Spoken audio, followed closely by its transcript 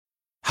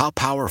How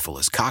powerful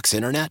is Cox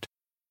Internet?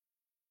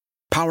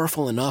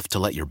 Powerful enough to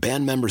let your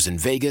band members in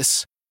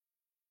Vegas,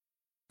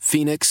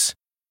 Phoenix,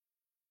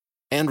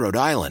 and Rhode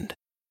Island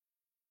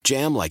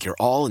jam like you're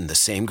all in the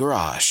same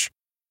garage.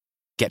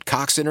 Get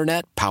Cox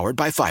Internet powered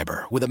by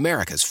fiber with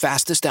America's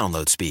fastest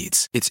download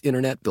speeds. It's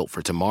internet built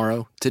for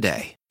tomorrow,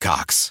 today.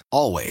 Cox,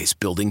 always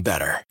building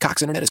better.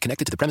 Cox Internet is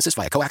connected to the premises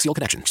via coaxial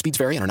connection. Speeds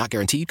vary and are not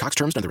guaranteed. Cox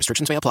terms and other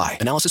restrictions may apply.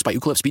 Analysis by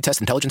Ookla Speed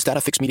Test Intelligence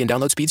Data. Fixed median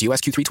download speeds. US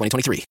Q3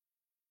 2023.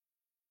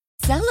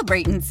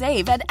 Celebrate and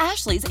save at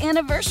Ashley's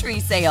Anniversary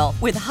Sale.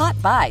 With Hot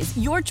Buys,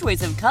 your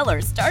choice of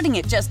colors starting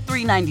at just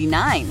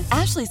 $3.99.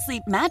 Ashley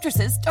Sleep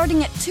mattresses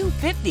starting at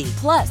 $2.50.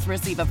 Plus,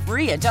 receive a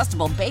free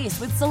adjustable base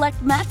with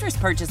select mattress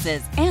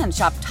purchases. And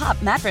shop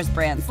top mattress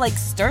brands like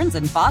Stearns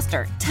 &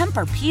 Foster,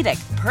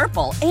 Tempur-Pedic,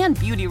 Purple, and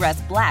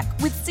Beautyrest Black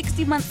with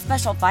 60-month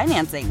special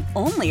financing.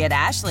 Only at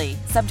Ashley.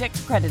 Subject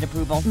to credit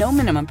approval. No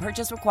minimum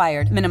purchase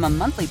required. Minimum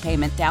monthly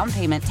payment, down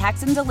payment,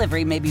 tax, and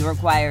delivery may be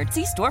required.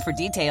 See store for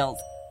details.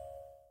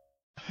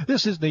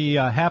 This is the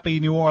happy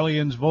New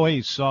Orleans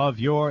voice of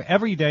your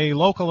everyday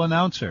local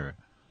announcer,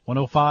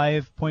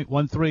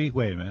 105.13.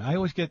 Wait a minute, I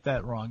always get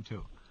that wrong,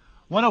 too.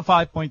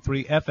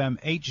 105.3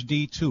 FM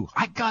HD2.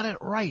 I got it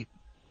right.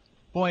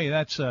 Boy,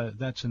 that's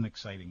an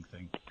exciting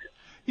thing.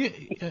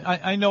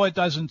 I know it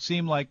doesn't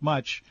seem like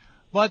much,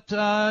 but,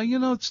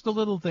 it's the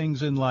little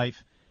things in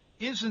life.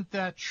 Isn't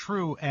that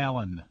true,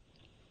 Alan?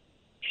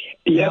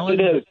 Yes, Alan?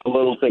 It is, the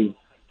little thing.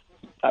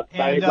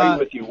 I agree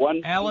with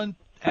you.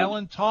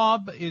 Alan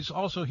Taub is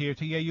also here,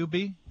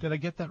 T-A-U-B. Did I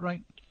get that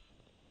right?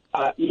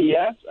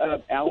 Yes,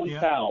 Alan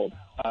Taub.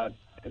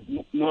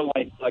 More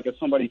like if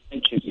somebody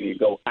pinches you, you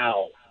go,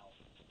 ow.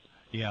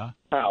 Yeah.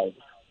 Ow.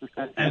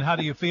 And how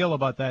do you feel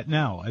about that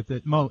now, at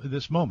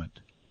this moment?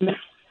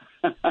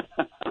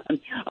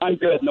 I'm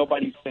good.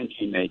 Nobody's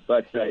pinching me.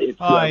 But it's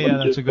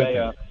that's a good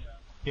thing.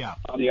 Yeah.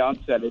 On the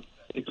onset,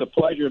 it's a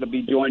pleasure to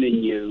be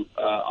joining you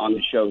on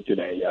the show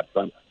today.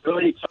 I'm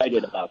really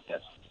excited about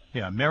this.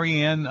 Yeah,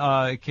 Marianne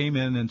came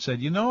in and said,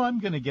 I'm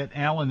going to get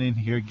Alan in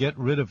here, get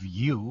rid of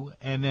you,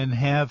 and then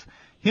have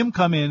him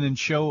come in and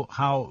show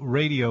how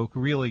radio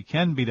really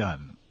can be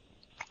done.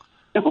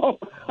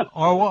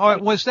 or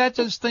was that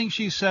this thing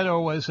she said,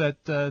 or was that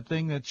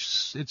thing that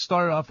it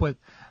started off with,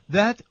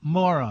 that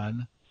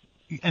moron,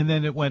 and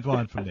then it went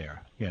on from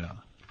there,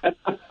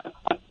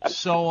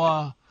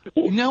 So,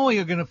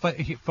 you're going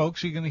to,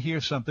 folks, you're going to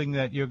hear something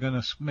that it's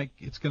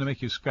going to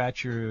make you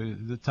scratch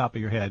the top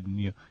of your head,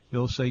 and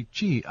you'll say,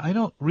 gee, I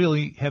don't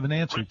really have an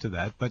answer to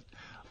that, but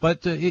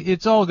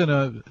it's all going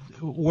to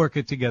work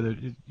it together.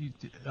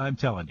 I'm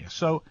telling you.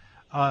 So,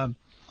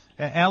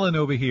 Alan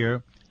over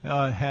here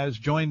has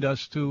joined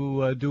us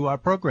to do our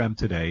program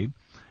today,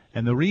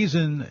 and the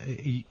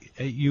reason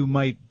you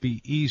might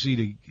be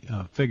easy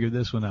to figure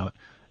this one out,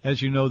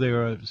 as you know,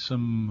 there are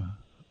some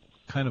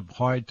kind of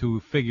hard to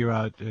figure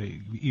out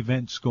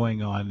events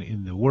going on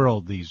in the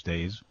world these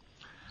days.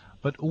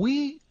 But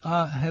we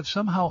have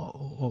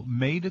somehow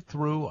made it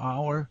through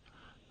our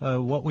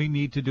what we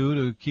need to do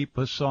to keep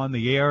us on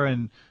the air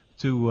and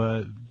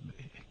to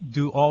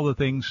do all the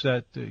things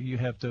that you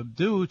have to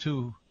do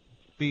to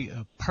be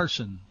a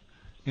person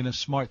in a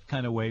smart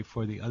kind of way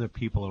for the other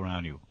people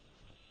around you.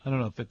 I don't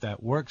know if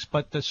that works,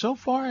 but so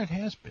far it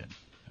has been,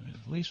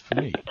 at least for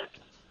me.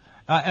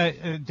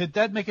 Did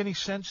that make any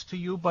sense to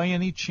you by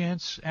any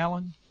chance,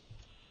 Alan?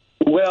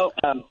 Well,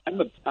 I'm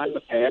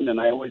a fan,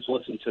 and I always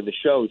listen to the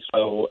show,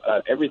 so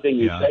everything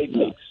you say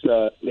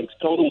makes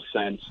total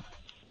sense.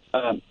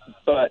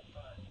 But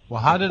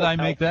how did I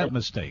make that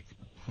mistake?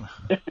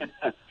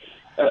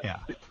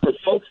 For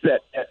folks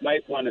that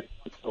might want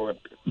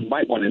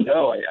to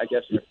know, I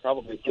guess you're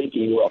probably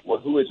thinking, well,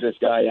 who is this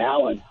guy,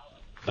 Alan?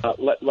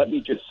 Let me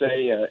just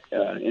say,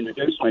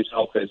 introduce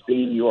myself as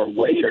being your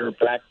waiter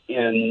back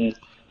in.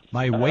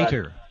 My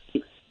waiter.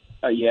 In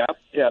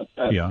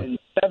the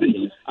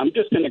 70s. I'm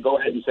just going to go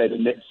ahead and say the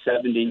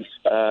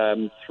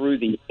mid-70s through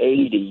the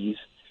 80s.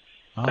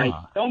 I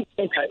don't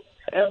think I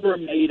ever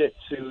made it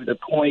to the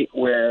point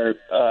where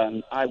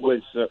I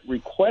was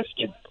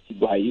requested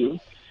by you.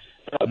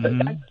 But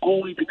that's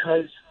only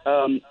because,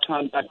 Tom,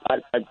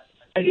 I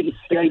didn't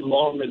stay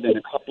longer than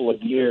a couple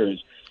of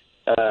years,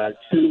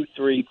 2,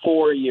 3,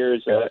 4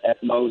 years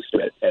at most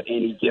at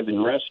any given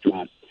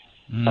restaurant.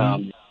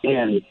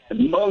 And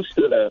most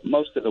of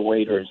the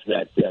waiters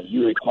that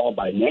you recall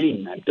by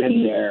name have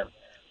been there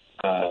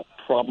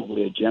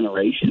probably a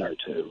generation or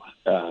two.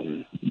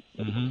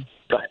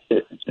 But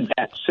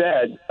that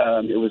said,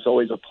 it was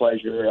always a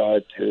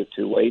pleasure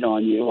to wait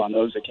on you on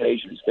those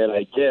occasions that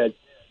I did.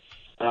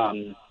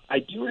 I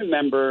do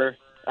remember,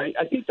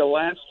 I think the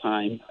last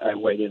time I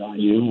waited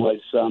on you was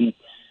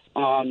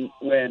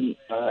when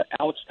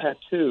Alex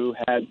Tattoo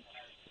had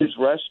his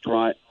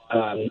restaurant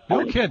on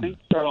St.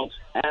 Charles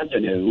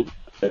Avenue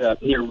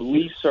near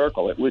Lee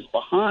Circle. It was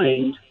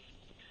behind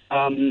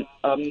not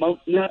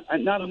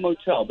a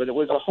motel, but it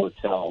was a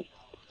hotel.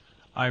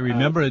 I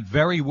remember it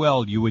very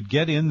well. You would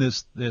get in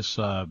this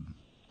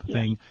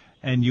thing,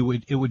 and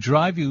it would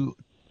drive you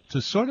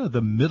to sort of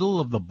the middle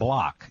of the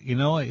block. You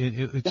know,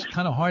 it's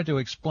kind of hard to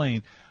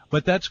explain,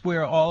 but that's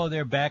where all of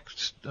their back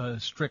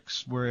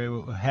stricts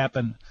were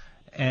happening,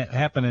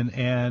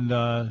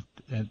 and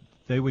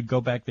they would go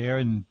back there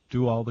and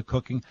do all the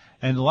cooking,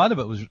 and a lot of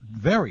it was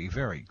very,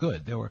 very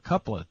good. There were a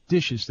couple of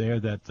dishes there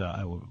that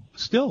I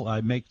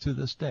make to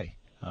this day.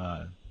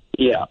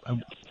 Yeah.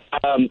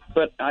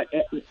 But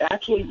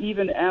actually,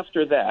 even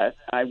after that,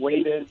 I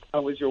waited. I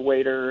was your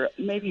waiter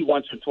maybe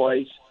once or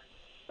twice.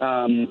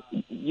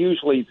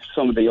 Usually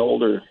some of the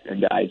older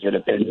guys that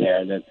have been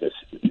there,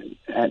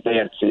 they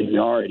had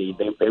seniority,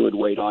 they would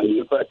wait on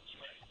you. But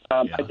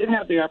I did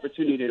have the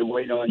opportunity to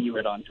wait on you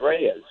at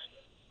Andrea's.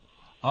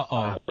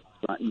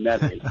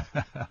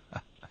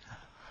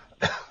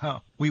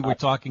 We were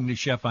talking to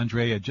Chef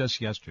Andrea just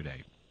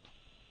yesterday.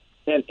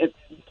 And this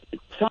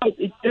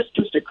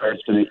just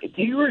occurs to me.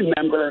 Do you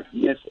remember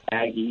Miss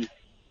Aggie?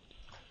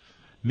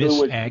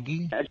 Miss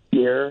Aggie?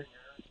 Cashier.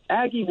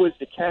 Aggie was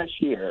the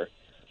cashier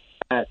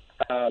at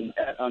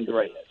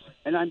Andrea's.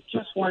 And I'm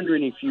just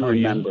wondering if you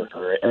remember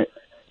her.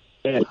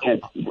 And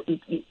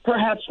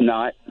perhaps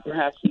not.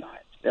 Perhaps not.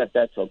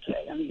 That's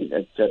okay. I mean,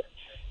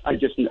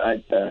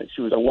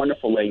 she was a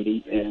wonderful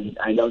lady, and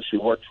I know she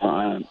worked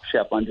for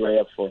Chef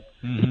Andrea for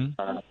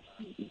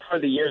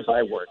the years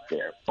I worked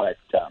there. But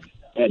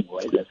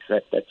anyway, that's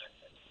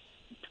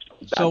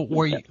so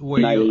were you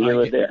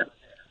there?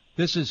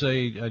 This is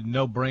a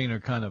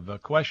no-brainer kind of a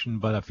question,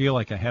 but I feel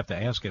like I have to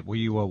ask it. Were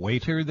you a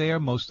waiter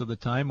there most of the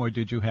time, or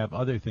did you have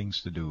other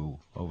things to do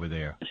over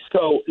there?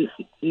 So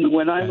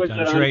when I was at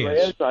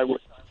Andrea's, I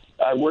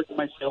worked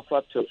myself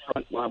up to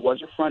front. I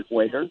was a front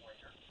waiter,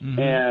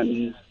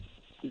 and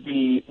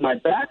my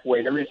back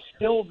waiter is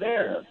still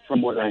there,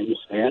 from what I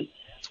understand.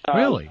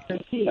 Really?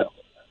 Santino.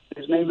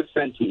 His name is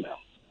Santino.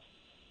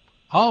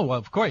 Oh, well,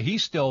 of course,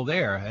 he's still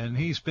there, and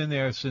he's been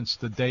there since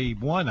the day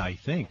one, I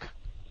think.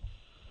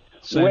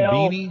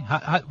 Sambini?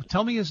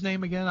 Tell me his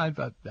name again. I've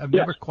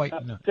never quite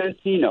known.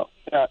 Santino.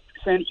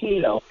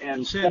 Santino.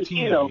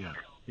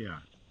 Yeah.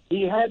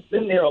 He has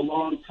been there a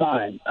long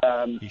time.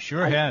 He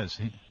sure has.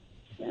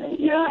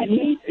 Yeah,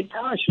 he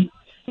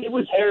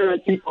was there, I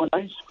think,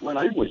 when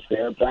I was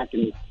there back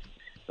in,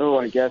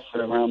 I guess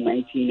around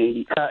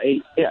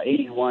 1980,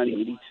 81,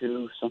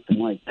 82, something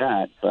like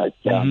that. But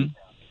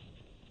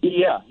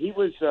yeah, he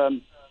was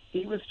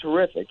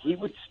terrific. He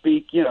would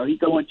speak, he'd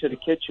go into the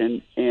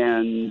kitchen,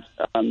 and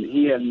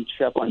he and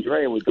Chef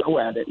Andrea would go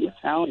at it in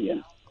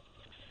Italian.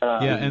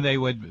 And they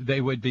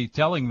would be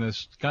telling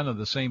this kind of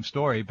the same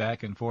story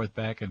back and forth.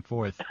 But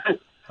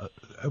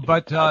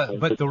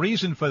the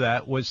reason for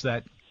that was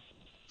that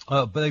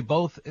they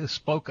both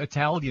spoke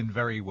Italian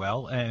very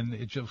well, and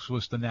it just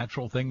was the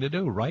natural thing to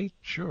do, right?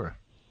 Sure.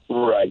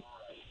 Right.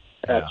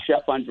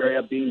 Chef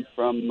Andrea being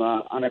from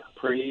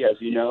Anacapri, as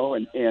you know,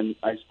 and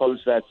I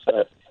suppose that's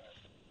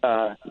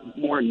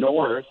more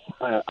north.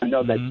 I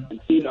know that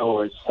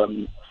Santino is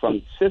from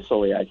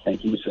Sicily, I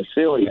think. He was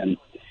Sicilian,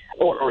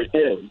 or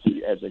is,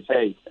 as I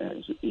say,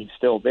 he's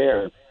still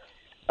there.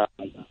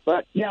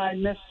 But yeah, I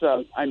miss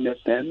him,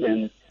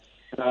 and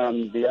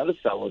the other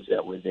fellows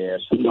that were there.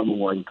 Some of them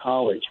were in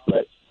college,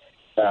 but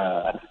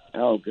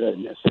oh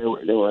goodness, there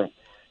were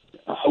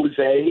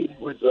Jose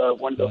was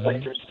one of the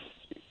waiters.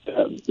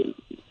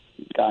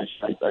 Gosh,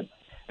 I'd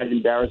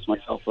embarrass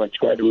myself if I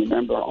try to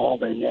remember all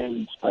their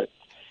names, but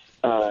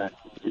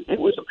it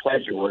was a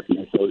pleasure working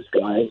with those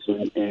guys,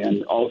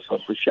 and also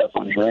for Chef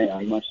Andrea,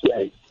 I must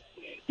say.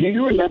 Do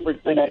you remember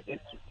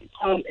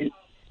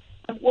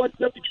what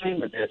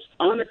became of this?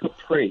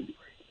 Anacapri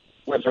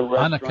was a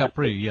restaurant.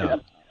 Anacapri, yeah.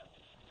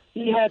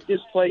 He had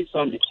this place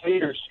on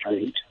Decatur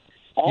Street.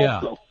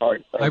 Also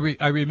part of,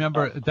 I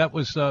remember that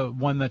was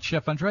one that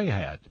Chef Andrea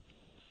had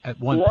at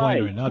one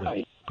point or another.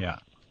 Right. Yeah.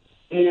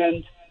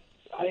 And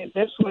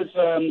this was,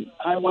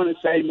 I want to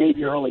say,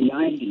 maybe early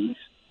 90s.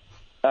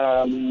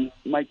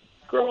 My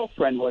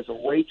girlfriend was a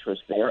waitress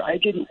there. I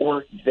didn't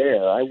work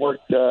there. I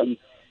worked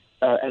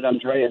at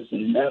Andrea's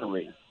in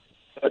Metairie.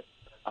 But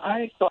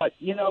I thought,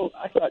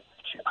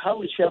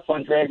 how is Chef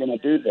Andrea going to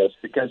do this?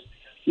 Because,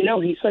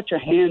 he's such a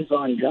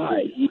hands-on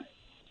guy.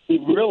 He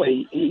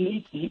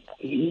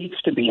needs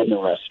to be in the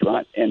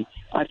restaurant. And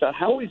I thought,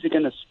 how is he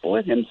going to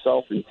split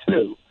himself in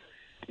two?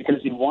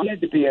 Because he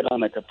wanted to be at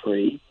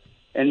Anacapri,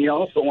 and he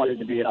also wanted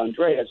to be at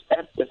Andrea's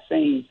at the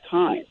same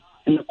time.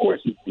 And of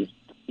course, he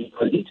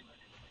couldn't.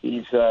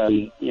 He's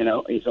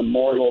he's a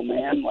mortal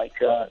man like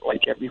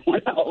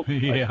everyone else.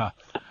 Yeah,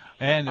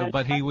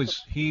 but he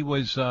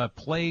was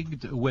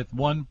plagued with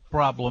one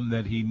problem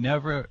that he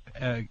never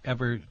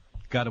ever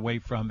got away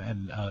from,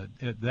 and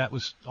that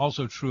was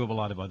also true of a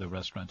lot of other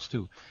restaurants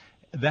too.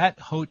 That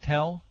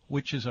hotel,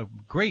 which is a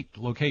great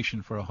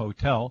location for a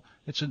hotel,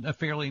 it's a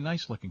fairly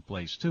nice looking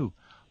place too.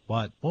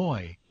 But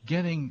boy,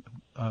 getting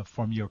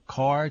from your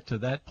car to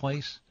that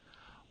place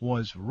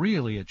was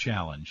really a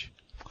challenge,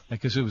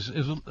 because it was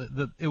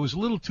a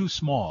little too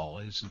small.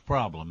 Is the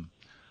problem?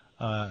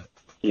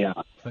 Yeah.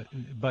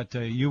 But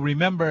you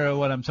remember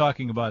what I'm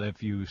talking about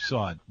if you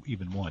saw it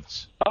even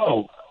once.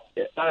 Oh,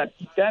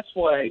 that's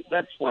why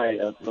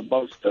the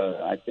most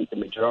I think the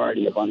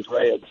majority of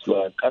Andrea's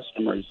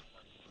customers,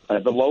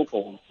 the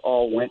locals,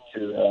 all went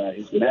to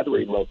his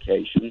Metairie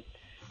location,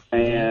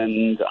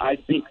 and I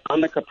think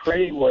on the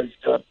Capri was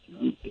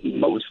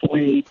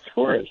mostly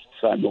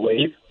tourists, I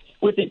believe,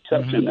 with the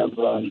exception of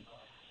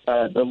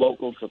the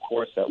locals, of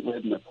course, that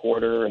live in the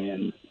quarter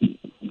and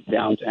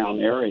downtown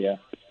area.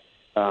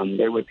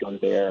 They would go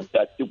there.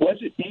 But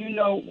was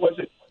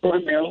it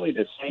primarily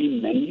the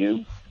same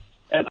menu?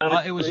 And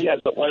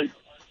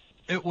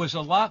it was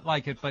a lot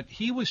like it, but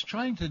he was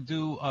trying to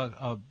do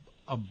a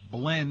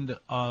blend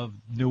of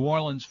New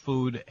Orleans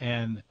food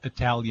and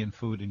Italian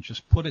food and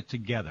just put it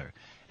together.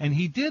 And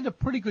he did a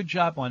pretty good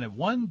job on it.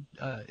 One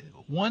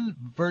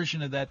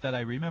version of that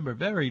I remember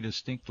very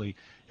distinctly,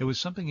 it was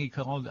something he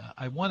called,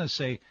 I want to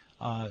say,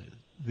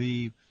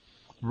 the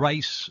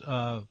rice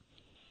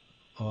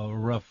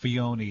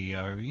raffioni,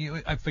 or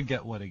I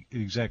forget what it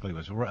exactly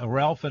was.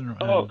 Ralph and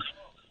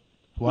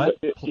what?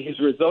 His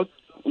risotto?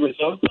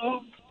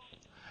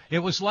 It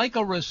was like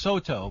a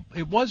risotto.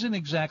 It wasn't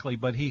exactly,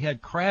 but he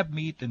had crab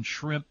meat and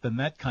shrimp and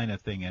that kind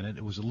of thing in it.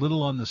 It was a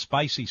little on the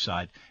spicy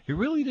side. It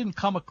really didn't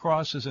come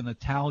across as an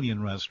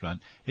Italian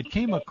restaurant. It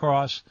came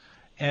across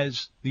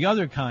as the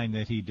other kind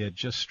that he did,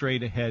 just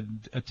straight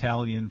ahead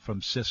Italian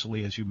from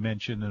Sicily, as you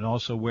mentioned, and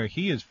also where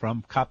he is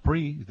from,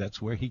 Capri.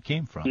 That's where he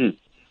came from.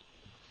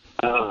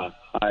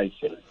 I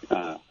see.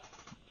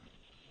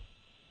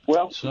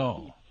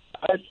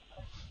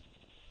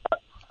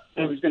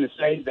 I was going to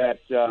say that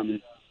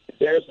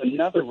there's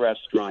another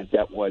restaurant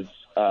that was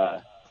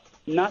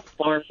not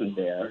far from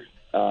there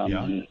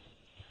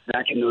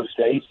back in those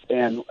days,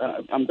 and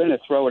I'm going to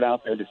throw it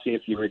out there to see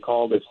if you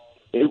recall this.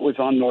 It was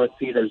on North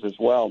Peters as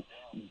well.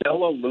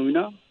 Bella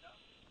Luna.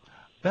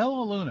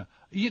 Bella Luna.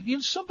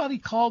 Somebody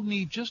called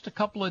me just a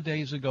couple of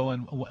days ago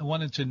and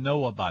wanted to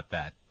know about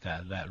that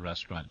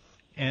restaurant,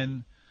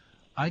 and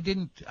I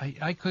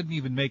couldn't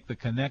even make the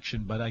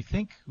connection. But I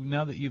think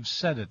now that you've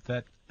said it,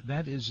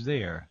 that is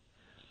there.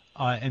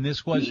 And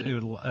this was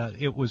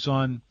it was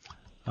on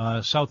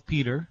South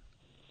Peter,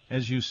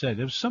 as you said.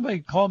 There was somebody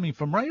called me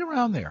from right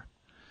around there,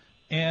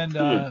 and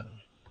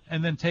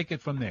then take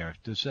it from there.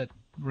 Does that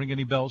ring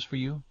any bells for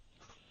you?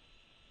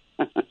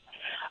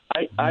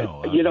 I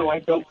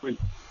don't.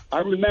 I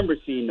remember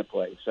seeing the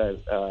place.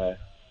 I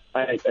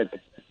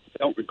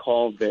don't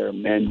recall their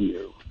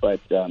menu,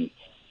 but and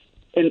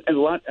a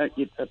lot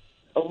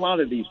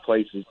of these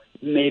places,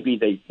 maybe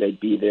they'd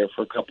be there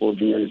for a couple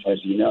of years,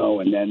 as you know,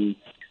 and then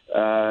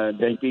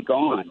they'd be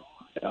gone.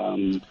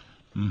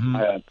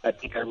 I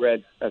think I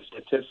read a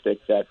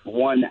statistic that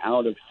 1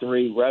 out of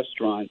 3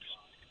 restaurants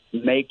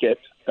make it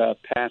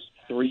past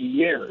 3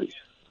 years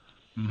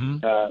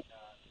in the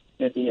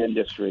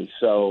industry.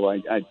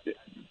 So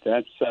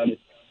that's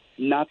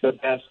not the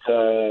best.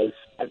 The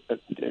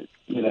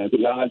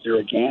odds are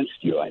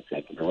against you, I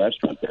think, in the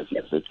restaurant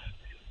business.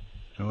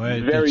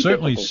 It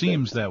certainly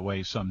seems that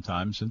way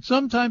sometimes, and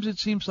sometimes it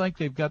seems like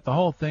they've got the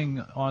whole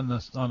thing on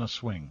a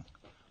swing.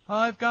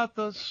 I've got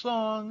the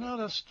song on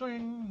a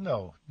string.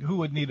 No, who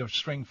would need a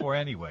string for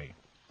anyway?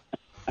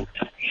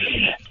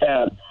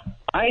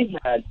 I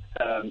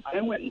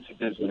went into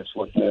business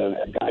with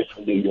a guy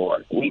from New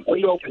York.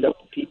 We opened up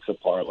a pizza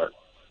parlor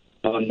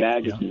on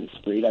Magazine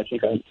Street. I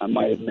think I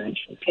might have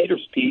mentioned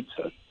Peter's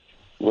Pizza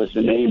was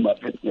the name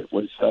of it. It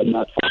was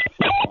not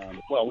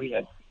far. We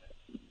had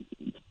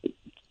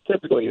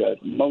typically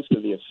most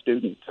of the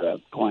student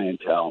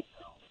clientele,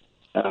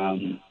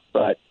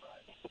 but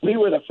we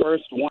were the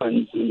first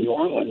ones in New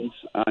Orleans,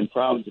 I'm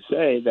proud to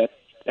say, that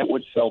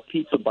would sell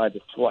pizza by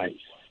the slice.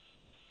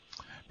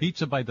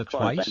 Pizza by the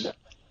twice?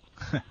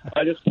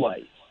 By the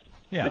slice.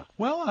 Yeah.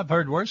 Well, I've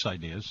heard worse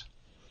ideas.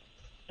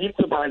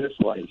 Pizza by the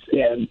slice.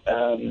 And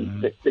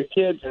the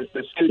kids,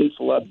 the students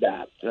loved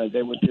that.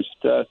 They would just,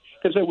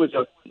 because it was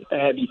a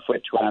heavy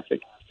foot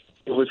traffic.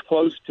 It was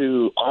close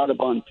to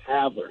Audubon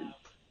Tavern,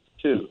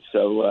 too.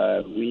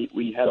 So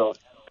we had a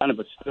kind of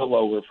a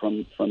spillover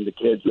from the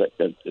kids,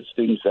 the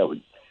students that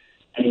would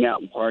hang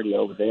out and party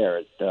over there.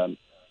 At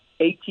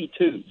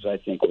 82s, I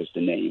think, was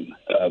the name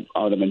of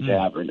Audubon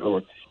Tavern,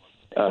 or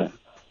a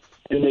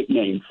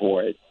nickname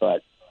for it.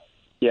 But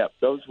yeah,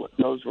 those were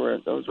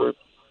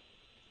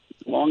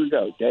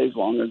days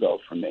long ago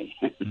for me.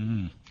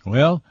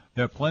 Well,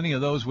 there are plenty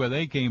of those where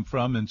they came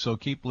from, and so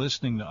keep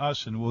listening to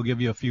us, and we'll give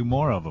you a few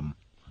more of them,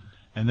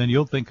 and then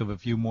you'll think of a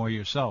few more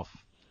yourself.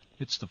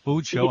 It's the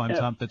Food Show. I'm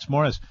Tom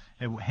Fitzmaurice,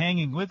 and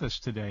hanging with us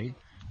today,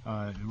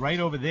 right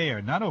over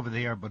there, not over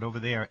there, but over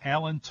there,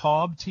 Alan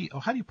Taub.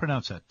 How do you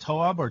pronounce that?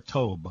 Taub or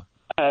Tobe?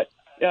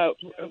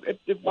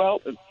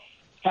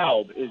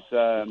 Taub is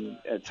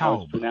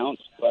how it's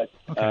pronounced, but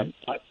okay.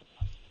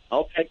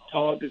 I'll take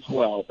Taub as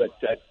well. But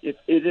it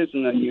is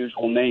an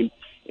unusual name.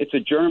 It's a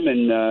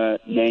German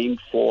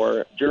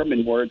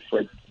German word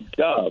for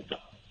dove.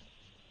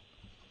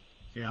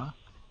 Yeah.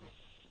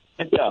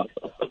 A dove,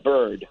 a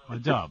bird. A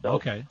dove.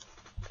 Okay.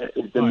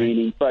 Is the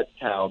meaning, but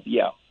Taub,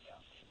 yeah.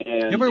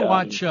 And, you ever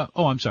watch?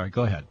 I'm sorry.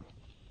 Go ahead.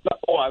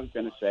 I was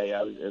going to say,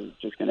 I was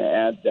just going to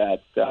add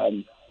that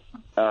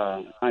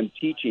I'm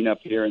teaching up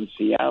here in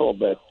Seattle,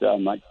 but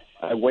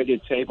I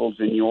waited tables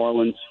in New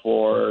Orleans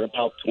for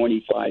about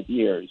 25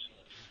 years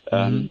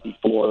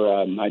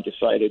before I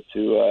decided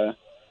to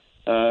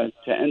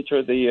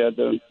enter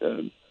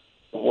the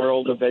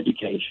world of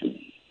education.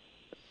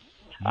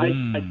 I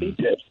think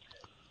that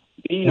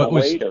being a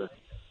waiter.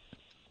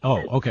 Oh,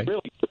 okay.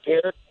 Really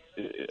prepared.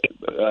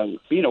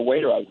 Being a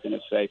waiter, I was going to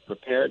say,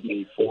 prepared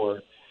me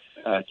for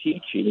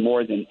teaching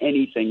more than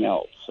anything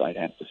else. I'd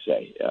have to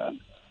say.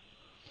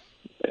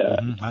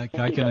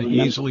 I can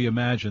easily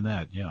imagine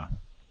that. Yeah.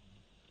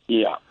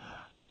 Yeah.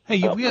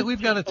 Hey,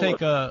 we've got to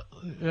take a.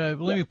 Let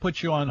me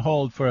put you on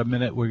hold for a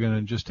minute. We're going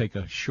to just take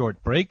a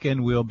short break,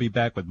 and we'll be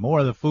back with more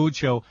of the Food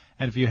Show.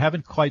 And if you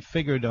haven't quite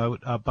figured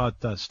out about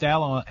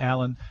Stal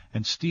Allen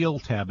and Steel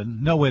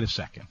Tabin, no, wait a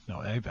second. No,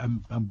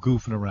 I'm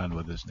goofing around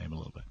with this name a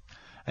little bit.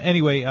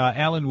 Anyway,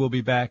 Alan will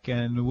be back,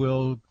 and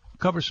we'll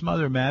cover some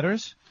other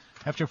matters.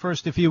 After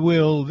first, if you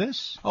will,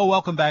 this. Oh,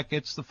 welcome back.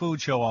 It's the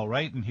Food Show, all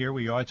right. And here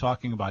we are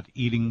talking about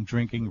eating,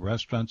 drinking,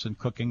 restaurants, and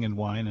cooking and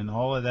wine and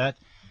all of that.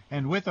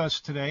 And with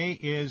us today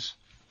is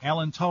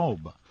Alan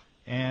Taub.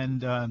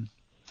 And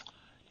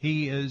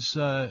he is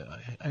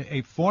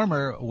a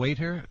former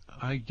waiter,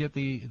 I get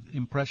the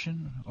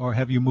impression. Or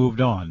have you moved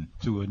on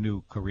to a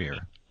new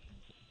career?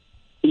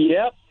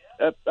 Yep.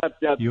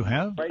 You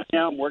have? Right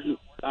now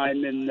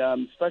I'm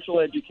in special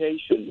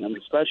education. I'm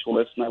a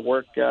specialist, and I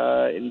work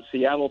in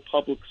Seattle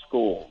Public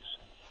Schools.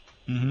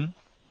 Mm-hmm.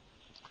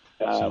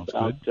 Sounds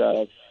about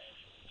good.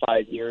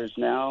 5 years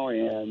now,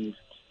 and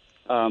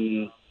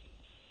I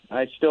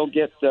still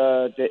get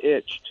the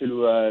itch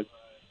to,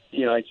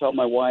 I tell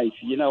my wife,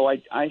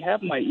 I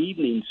have my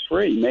evenings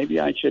free. Maybe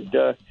I should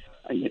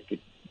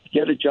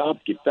get a job,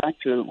 get back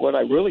to what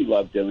I really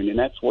love doing, and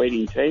that's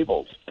waiting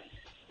tables.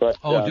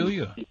 But, do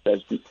you? He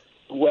says,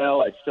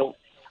 well,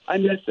 I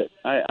miss it.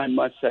 I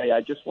must say,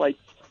 I just like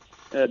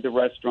the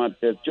restaurant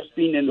business. Just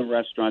being in the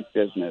restaurant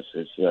business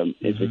is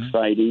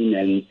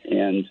exciting,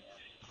 and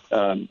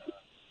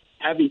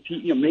having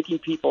making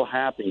people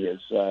happy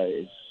is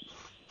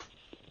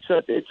so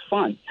it's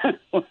fun.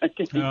 Well,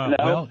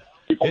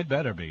 it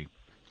better be.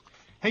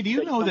 Hey, do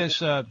you know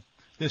this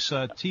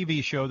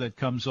TV show that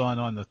comes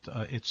on the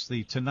it's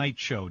the Tonight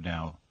Show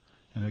now,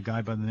 and a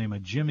guy by the name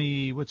of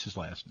Jimmy, what's his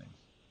last name?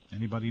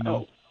 Anybody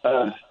know?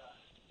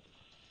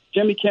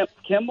 Jimmy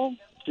Kimmel?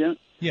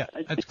 Yeah,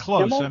 it's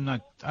close.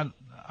 Kimmel? I'm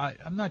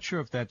not sure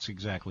if that's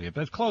exactly it,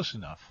 but it's close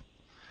enough.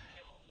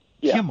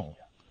 Yeah. Kimmel.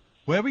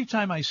 Well, every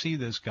time I see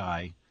this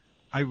guy,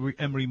 I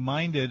am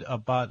reminded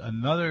about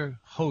another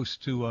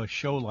host to a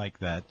show like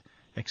that,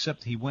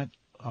 except he went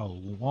a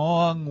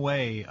long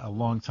way a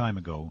long time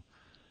ago.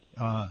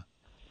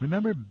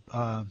 Remember,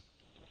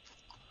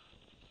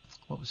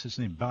 what was his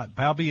name?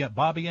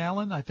 Bobby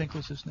Allen, I think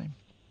was his name.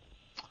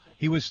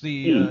 He was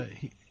the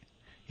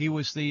he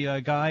was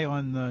the guy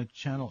on the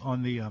channel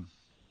on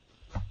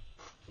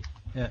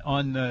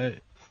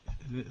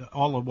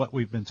all of what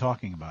we've been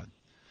talking about.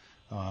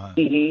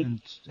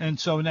 And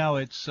so now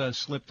it's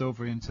slipped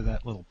over into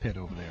that little pit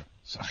over there.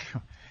 So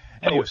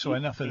anyway, so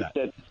enough of that.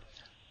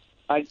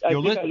 I think I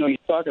know you're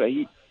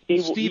talking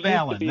about. Steve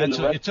Allen.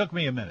 It took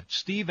me a minute.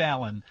 Steve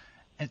Allen.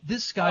 And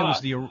this guy was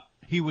the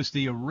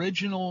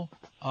original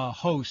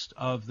host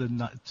of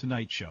the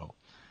Tonight Show,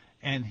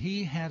 and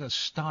he had a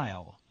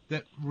style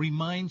that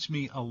reminds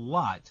me a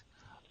lot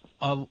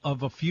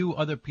of a few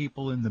other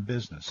people in the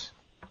business.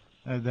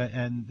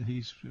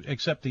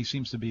 Except he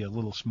seems to be a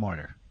little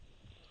smarter.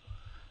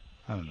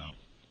 I don't know.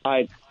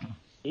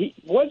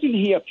 Wasn't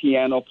he a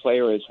piano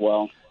player as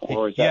well,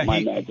 or is that my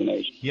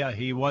imagination? Yeah,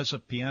 he was a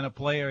piano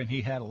player, and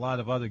he had a lot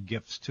of other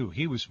gifts too.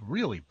 He was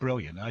really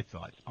brilliant, I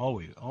thought.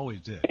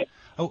 Always did.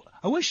 Oh,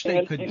 I wish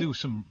they could do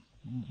some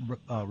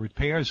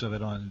repairs of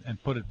it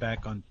and put it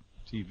back on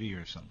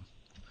TV or something.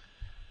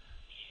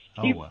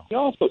 Well. He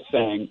also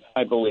sang,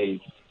 I believe.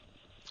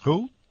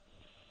 Who?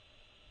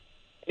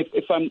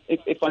 If I'm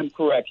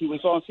correct, he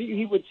would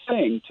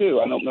sing too.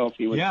 I don't know if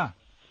he would. Yeah.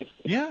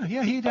 He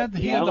had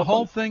the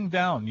whole thing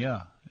down.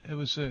 Yeah, it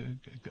was an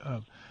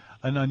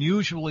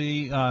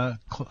unusually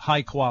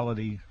high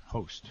quality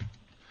host.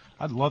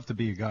 I'd love to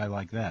be a guy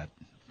like that.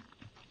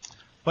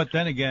 But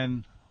then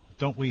again,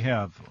 don't we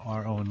have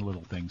our own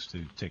little things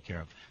to take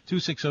care of?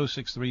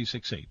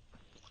 260-6368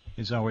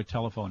 is our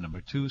telephone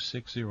number.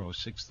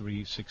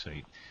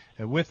 260-6368.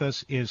 With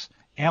us is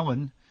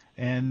Alan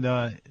and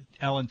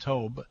Alan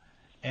Taub.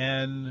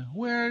 And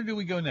where do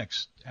we go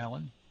next,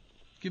 Alan?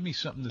 Give me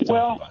something to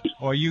talk about.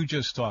 Or you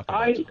just talk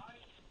about it.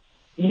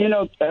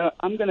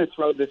 I'm going to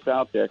throw this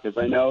out there because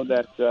I know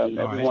that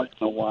every once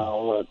in a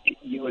while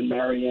you and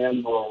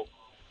Marianne will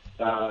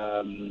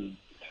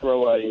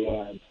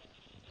throw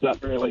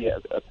not really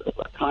a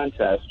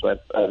contest,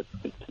 but the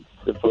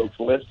folks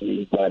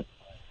listening, but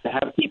to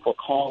have people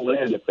call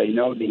in if they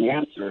know the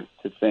answer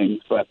to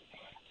things. But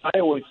I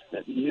always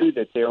knew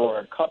that there were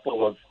a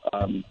couple of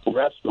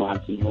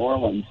restaurants in New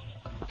Orleans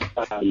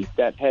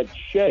that had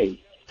Chez,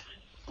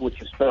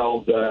 which is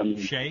spelled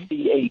Chez?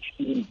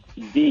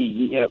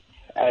 C-H-E-Z,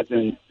 as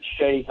in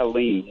Chez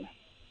Helene.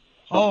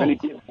 I'm going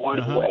to give one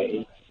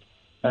away.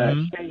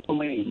 Chez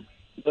Helene.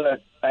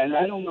 And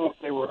I don't know if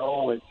they were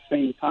all at the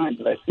same time,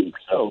 but I think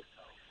so.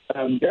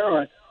 There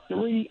are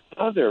 3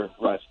 other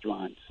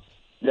restaurants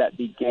that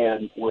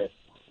began with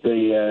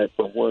the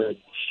word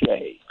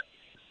Chez.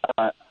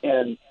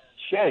 And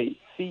Chez,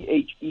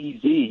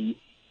 C-H-E-Z,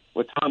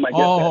 well, Tom, I guess.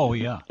 Oh,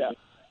 yeah.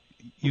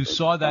 You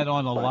saw that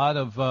on a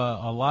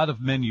lot of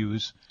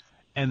menus,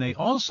 and they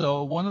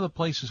also, one of the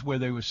places where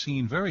they were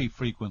seen very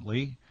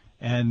frequently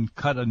and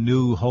cut a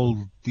new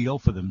whole deal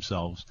for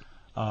themselves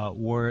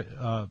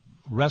were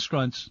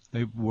restaurants.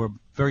 They were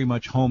very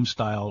much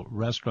home-style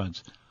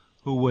restaurants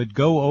who would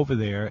go over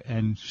there,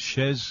 and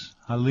Chez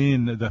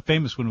Helene, the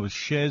famous one was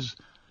Chez,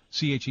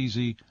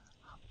 C-H-E-Z,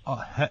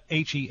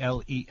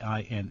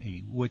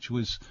 H-E-L-E-I-N-E, which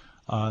was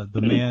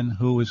the man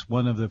who was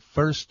one of the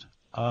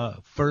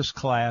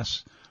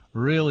first-class,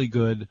 really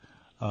good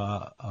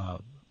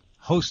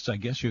hosts, I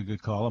guess you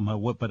could call him,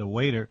 but a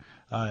waiter,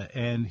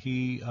 and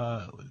he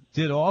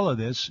did all of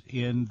this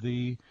in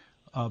the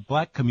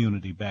black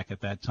community back at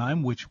that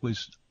time, which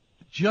was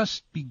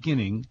just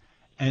beginning,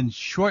 and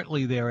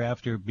shortly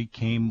thereafter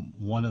became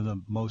one of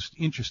the most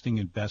interesting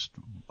and best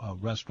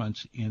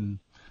restaurants in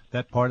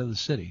that part of the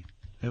city.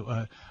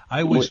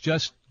 I was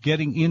just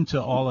getting into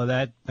all of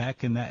that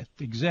back in that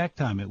exact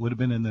time. It would have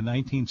been in the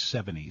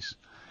 1970s,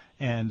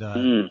 and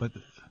but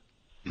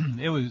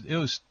it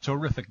was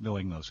terrific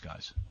knowing those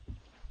guys.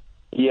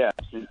 Yes,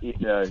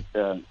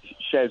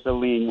 Chez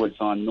Helene was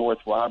on North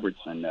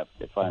Robertson,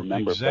 if I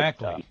remember.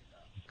 Exactly. But,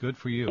 good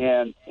for you.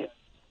 And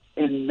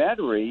in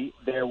Metairie,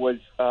 there was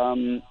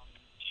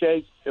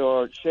Chez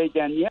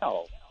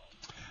Danielle.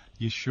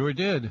 You sure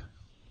did.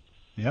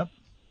 Yep.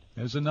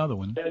 There's another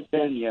one. Chez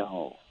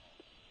Danielle.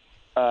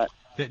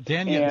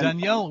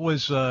 Danielle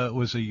was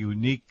a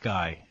unique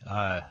guy.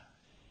 I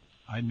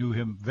knew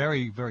him,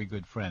 very, very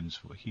good friends,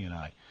 he and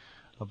I.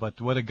 But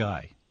what a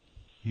guy.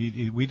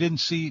 We didn't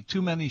see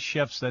too many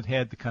chefs that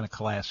had the kind of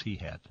class he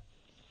had.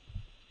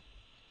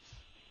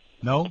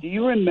 No? Do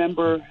you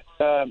remember,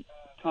 Tom,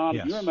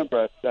 yes. Do you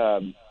remember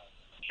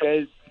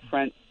Chez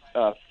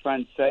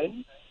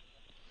Francais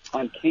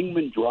on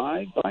Kingman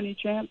Drive by any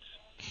chance?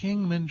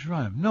 Kingman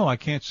Drive. No, I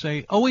can't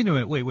say. Oh, wait a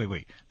minute.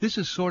 Wait. This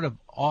is sort of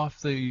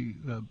off the.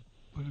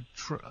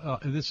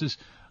 This is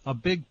a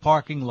big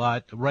parking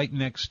lot right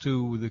next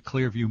to the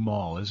Clearview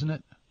Mall, isn't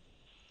it?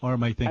 Or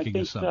am I thinking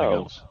of something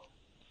else?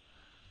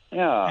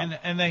 Yeah.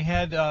 And they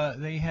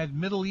had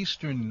Middle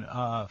Eastern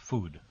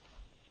food,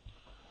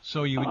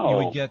 so you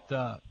would get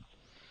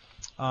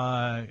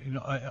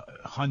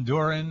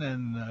Honduran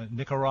and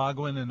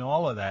Nicaraguan and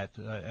all of that,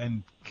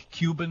 and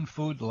Cuban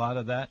food, a lot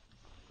of that.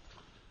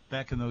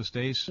 Back in those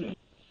days?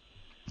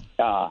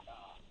 Well,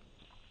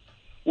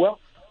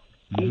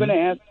 I'm going to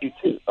ask you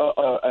too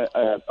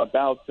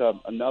about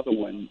another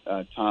one,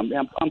 Tom.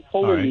 I'm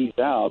pulling these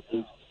out.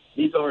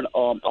 These aren't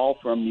all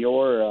from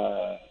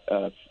your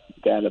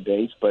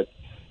database, but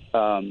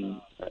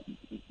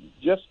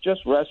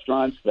just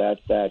restaurants that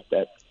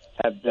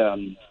have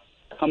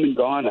come and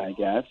gone, I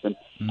guess. And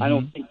I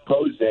don't think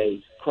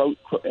Crozier's,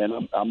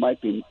 and I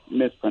might be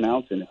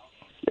mispronouncing it.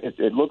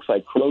 It looks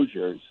like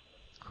Crozier's.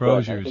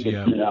 Crozier's,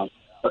 yeah.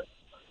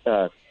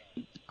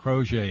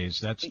 Crozier's.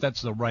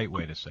 That's the right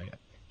way to say it.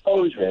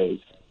 Crozier's.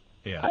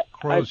 Yeah,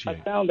 Crozier. I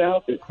found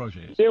out that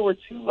Crozier's. There were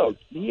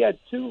he had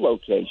 2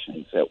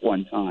 locations at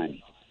one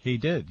time. He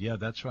did. Yeah,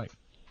 that's right.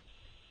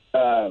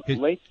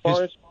 Lake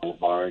Forest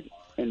Boulevard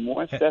and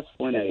West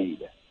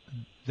Esplanade.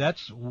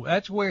 That's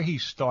where he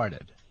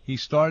started. He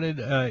started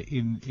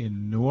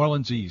in New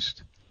Orleans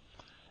East,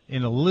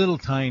 in a little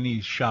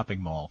tiny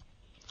shopping mall,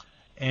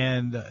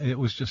 and it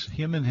was just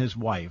him and his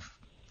wife.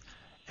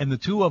 And the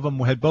two of them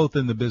had both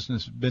in the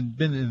business, had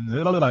been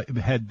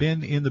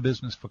in the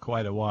business for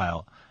quite a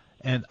while.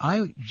 And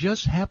I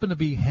just happened to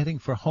be heading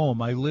for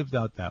home. I lived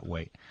out that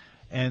way,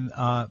 and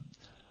I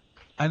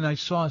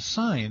saw a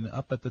sign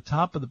up at the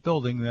top of the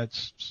building that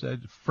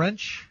said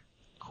French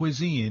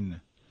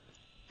cuisine.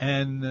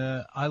 And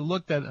I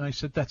looked at it and I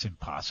said, "That's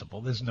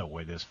impossible. There's no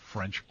way there's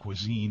French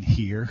cuisine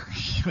here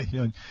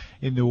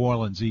in New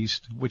Orleans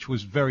East," which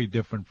was very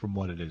different from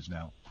what it is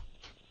now.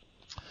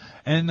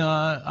 And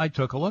I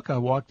took a look. I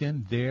walked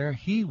in. There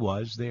he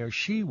was. There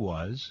she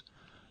was.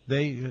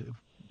 They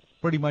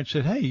pretty much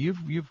said, "Hey,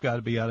 you've got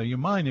to be out of your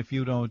mind if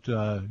you don't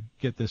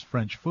get this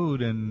French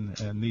food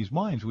and these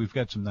wines. We've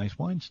got some nice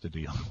wines to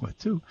deal with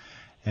too."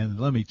 And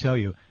let me tell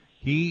you,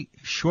 he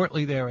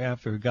shortly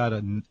thereafter got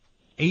an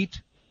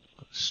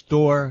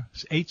 8-star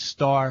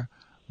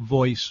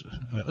voice.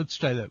 Let's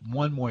try that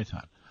one more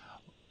time.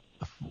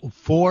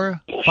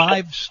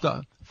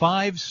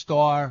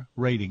 5-star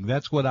rating.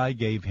 That's what I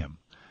gave him.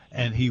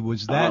 And he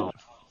was that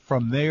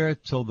from there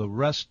till the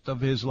rest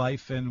of his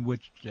life, and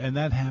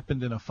that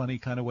happened in a funny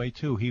kind of way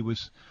too. He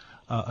was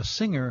a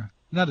singer,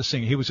 not a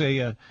singer. He was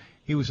a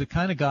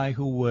kind of guy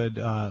who would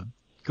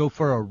go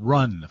for a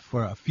run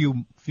for a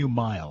few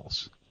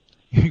miles,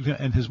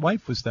 and his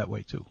wife was that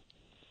way too.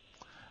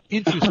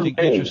 Interesting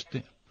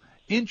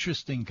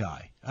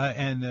guy.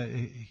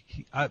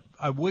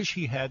 I wish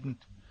he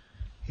hadn't.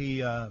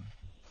 He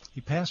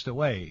He passed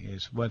away.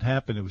 Is what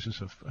happened. It was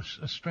just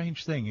a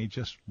strange thing.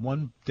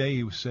 One day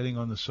he was sitting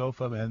on the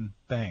sofa and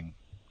bang.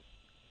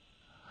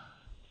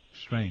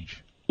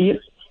 Strange. Yeah.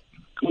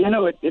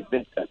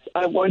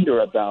 I wonder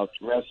about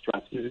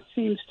restaurants because it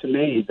seems to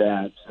me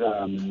that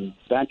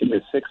back in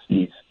the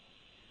 60s,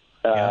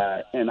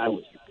 and I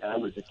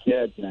was a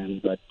kid then,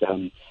 but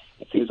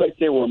it seems like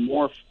there were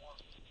more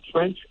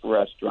French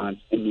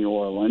restaurants in New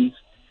Orleans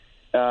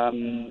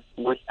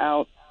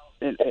without,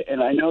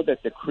 and I know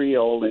that the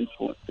Creole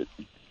influence,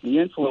 the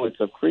influence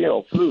of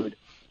Creole food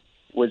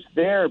was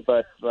there,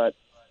 but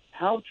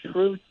how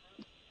true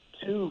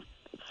to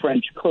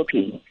French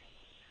cooking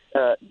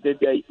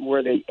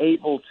were they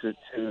able to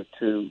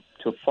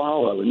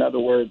follow? In other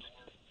words,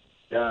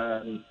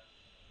 I'm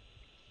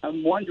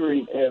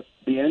wondering if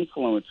the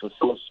influence was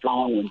so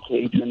strong when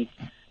Cajun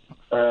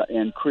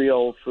and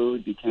Creole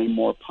food became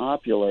more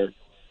popular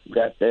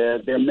that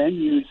their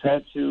menus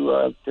had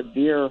to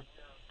veer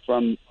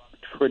from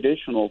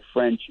traditional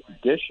French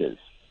dishes.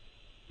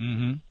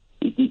 Mm-hmm.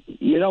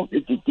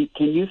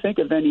 Can you think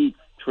of any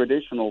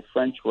traditional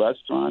French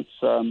restaurants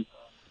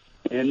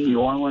in New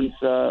Orleans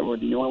or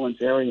the New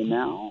Orleans area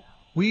now?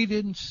 We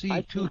didn't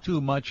see too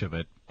much of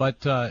it,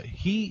 but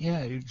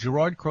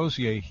Gerard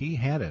Crozier, he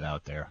had it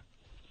out there.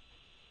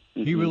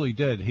 Mm-hmm. He really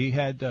did. He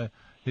had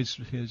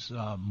his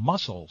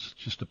mussels,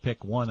 just to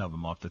pick one of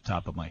them off the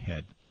top of my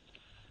head,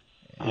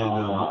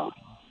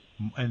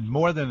 and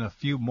more than a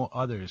few more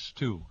others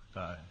too.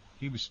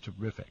 He was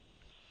terrific.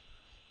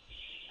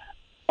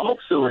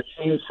 Also, it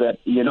seems that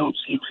you don't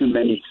see too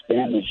many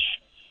Spanish,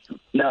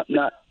 not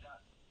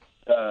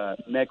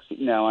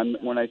Mexican. Now,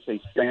 when I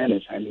say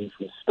Spanish, I mean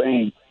from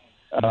Spain.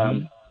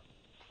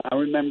 I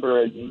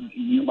remember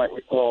you might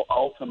recall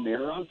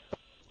Altamira.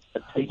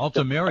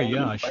 Altamira,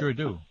 yeah, I sure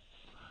do.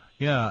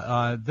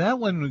 Yeah, that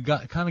one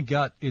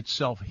got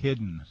itself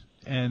hidden,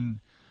 and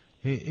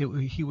it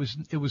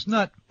was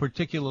not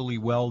particularly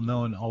well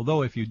known.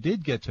 Although if you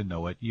did get to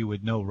know it, you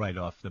would know right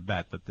off the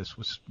bat that this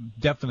was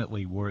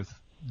definitely worth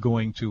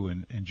going to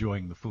and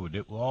enjoying the food.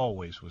 It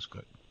always was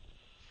good.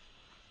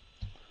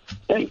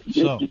 They've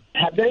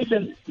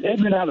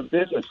been out of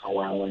business a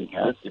while, I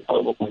guess. They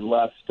probably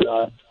left.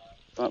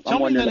 Tell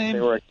me the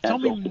name.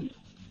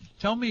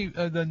 Tell me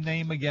the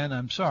name again.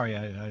 I'm sorry,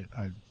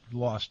 I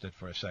lost it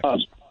for a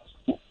second.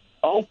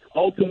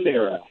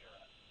 Altamira.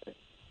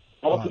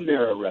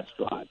 Altamira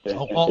restaurant.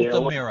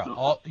 Altamira.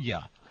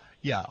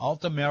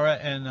 Altamira,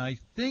 and I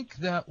think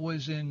that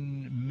was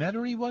in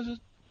Metairie, was it?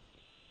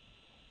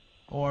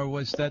 Or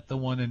was that the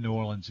one in New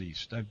Orleans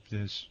East?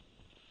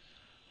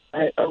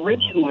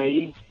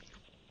 Originally,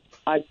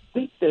 I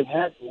think they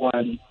had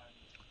one.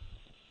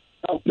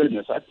 Oh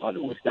goodness, I thought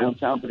it was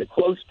downtown, but it's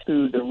close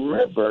to the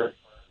river.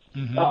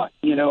 Mm-hmm. I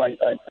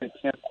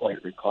can't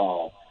quite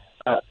recall.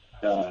 I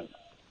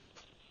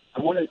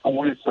want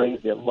to say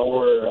the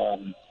lower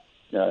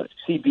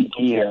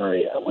CBD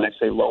area. When I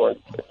say lower,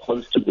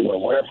 close to the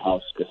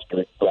warehouse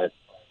district, but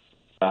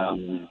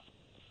I'm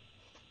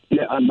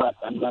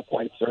not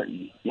quite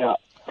certain. Yeah.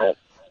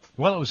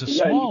 Well, it was a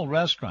small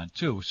restaurant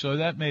too, so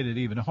that made it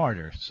even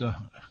harder. So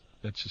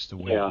that's just the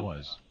way it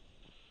was.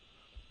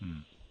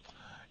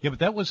 Yeah, but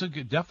that was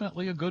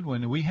definitely a good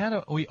one.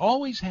 We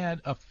always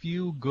had a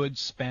few good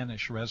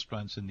Spanish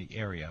restaurants in the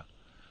area,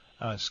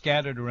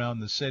 scattered around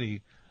the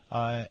city,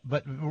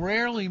 but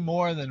rarely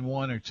more than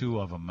one or two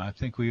of them. I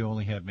think we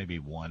only have maybe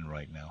one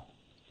right now.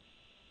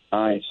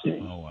 I see.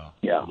 Oh well.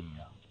 Yeah.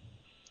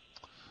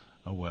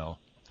 Oh well.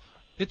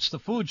 It's the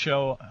Food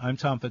Show. I'm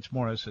Tom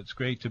Fitzmaurice. It's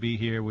great to be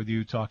here with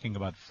you talking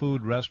about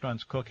food,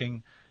 restaurants,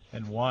 cooking,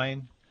 and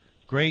wine.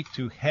 Great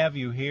to have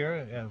you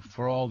here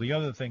for all the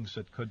other things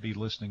that could be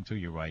listening to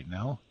you right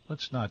now.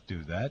 Let's not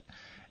do that.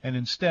 And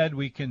instead,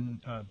 we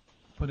can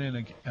put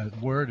in a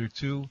word or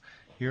two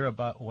here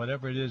about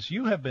whatever it is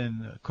you have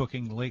been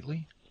cooking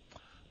lately.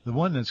 The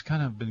one that's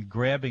kind of been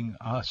grabbing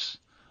us.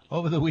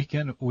 Over the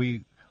weekend,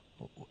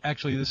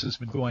 this has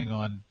been going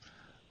on,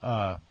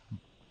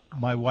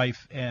 my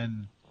wife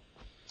and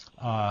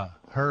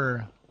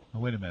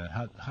wait a minute,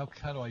 how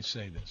do I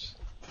say this?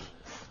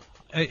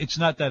 It's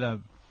not that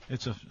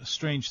it's a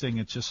strange thing.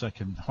 It's just I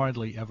can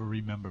hardly ever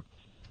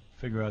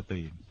figure out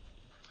the.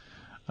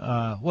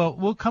 Well,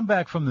 we'll come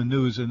back from the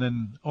news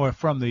or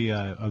from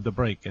the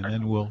break, and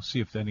then we'll see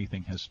if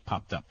anything has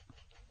popped up.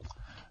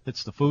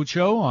 It's the Food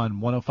Show on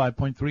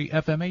 105.3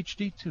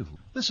 FM HD2.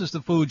 This is the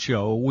Food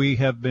Show. We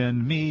have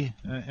been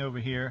over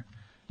here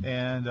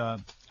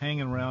and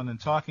hanging around and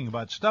talking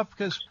about stuff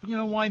because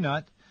why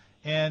not?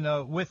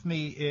 And with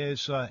me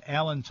is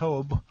Alan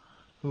Tobe,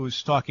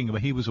 who's talking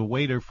about he was a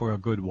waiter for a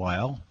good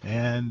while.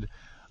 And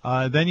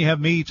then you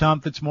have me,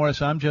 Tom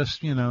Fitzmaurice. I'm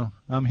just,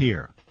 I'm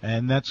here.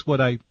 And that's what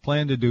I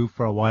plan to do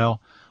for a while.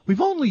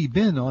 We've only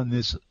been on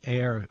this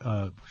air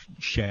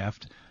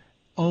shaft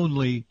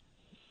only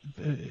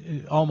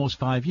almost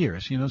 5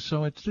 years,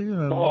 so it's,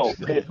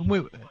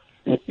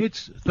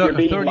 it's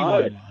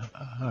 31.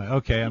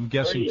 Okay, I'm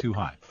guessing too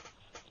high.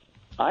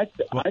 I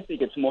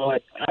think it's more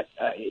like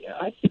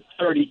I think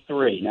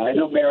 33. Now I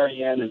know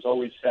Marianne has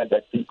always said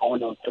that she's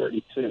going on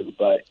 32,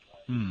 but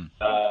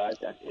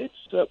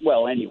It's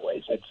well,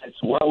 anyways,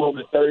 it's well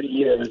over 30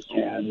 years,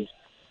 and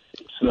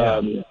it's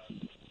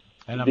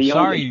and I'm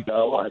sorry.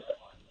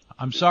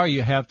 I'm sorry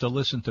you have to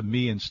listen to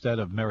me instead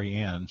of Mary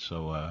Ann,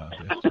 so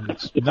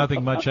it's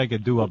nothing much I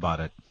could do about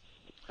it.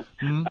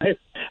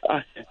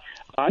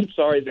 I'm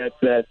sorry that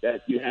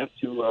you have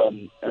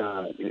to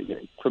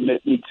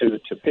permit me to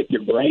pick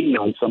your brain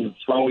on some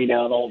throwing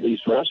out all these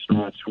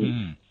restaurants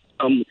from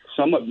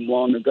some of them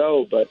long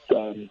ago, but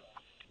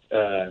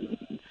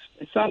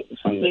it's not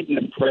an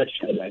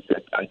impression.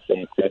 I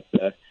think that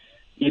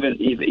even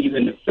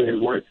if they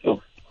weren't,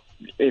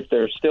 if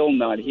they're still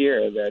not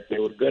here, that they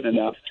were good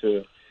enough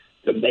to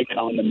make it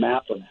on the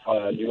map of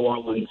New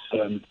Orleans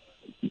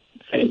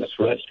famous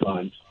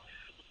restaurants.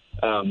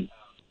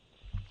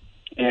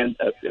 And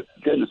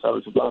goodness, I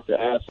was about to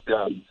ask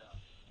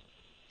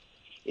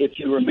if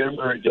you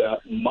remembered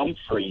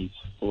Mumphrey's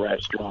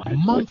restaurant.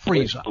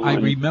 Mumphrey's,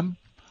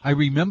 I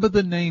remember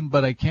the name,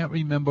 but I can't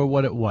remember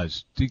what it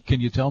was.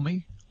 Can you tell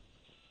me?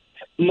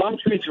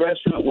 Mumphrey's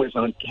restaurant was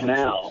on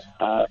Canal,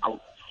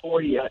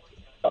 40,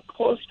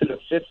 close to the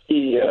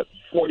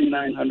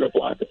 4900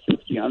 block, the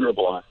 5000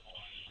 block.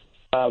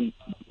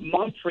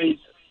 Mumphrey's,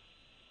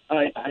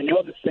 I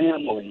know the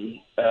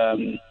family.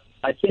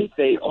 I think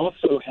they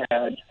also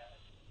had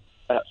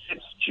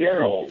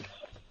Fitzgerald's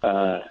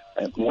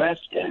at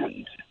West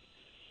End,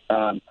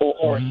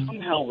 or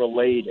somehow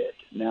related.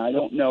 Now, I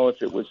don't know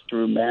if it was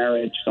through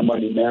marriage.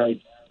 Somebody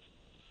married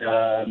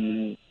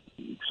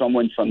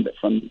someone from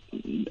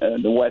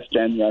the West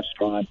End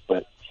restaurant,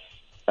 but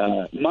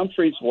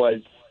Mumphrey's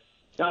was,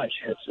 gosh,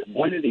 it's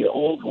one of the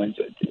old ones.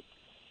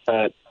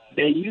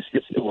 They used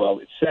to, well,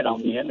 it said on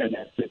the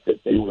internet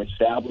that they were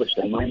established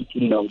in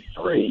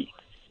 1903.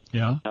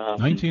 Yeah,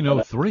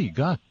 1903,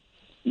 God.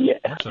 Yeah.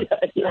 That's a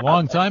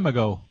long time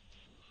ago.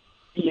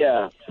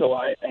 Yeah, so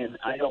I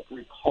don't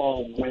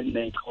recall when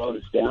they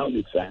closed down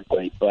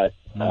exactly, but,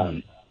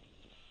 there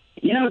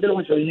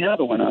was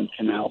another one on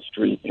Canal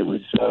Street. It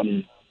was,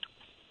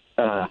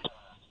 there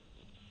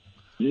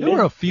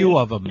were a few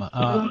of them.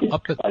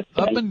 Up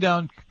and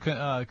down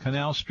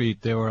Canal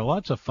Street, there were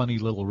lots of funny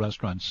little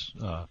restaurants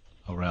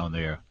around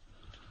there.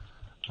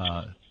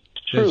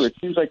 True, it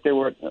seems like there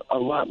were a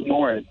lot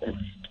more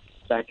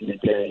back in the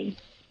day.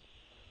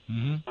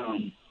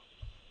 Mm-hmm.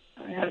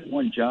 I had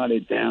one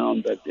jotted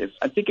down, but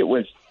I think it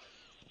was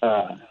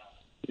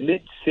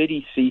Mid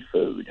City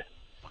Seafood.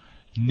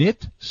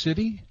 Knit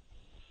City?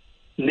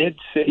 Mid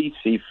City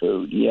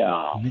Seafood,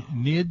 yeah.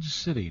 Mid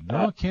City.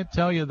 No, I can't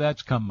tell you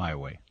that's come my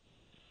way.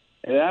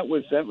 That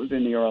was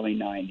in the early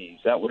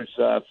 90s. That was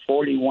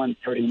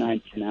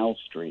 4139 Canal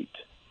Street.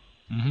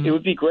 Mm-hmm. It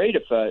would be great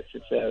if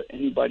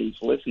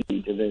anybody's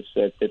listening to this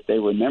that they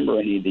remember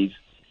any of these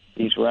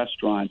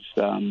restaurants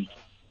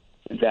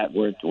that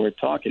we're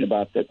talking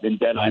about that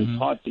I'm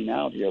tossing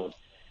out here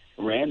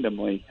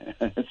randomly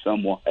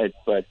somewhat,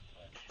 but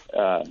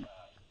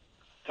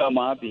some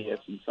obvious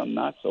and some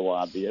not so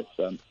obvious.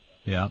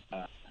 Yeah.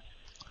 Of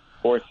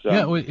course.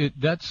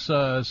 That's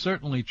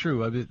certainly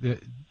true. The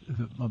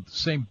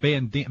same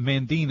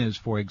Mandina's,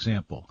 for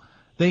example.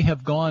 They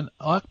have gone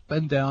up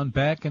and down,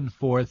 back and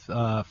forth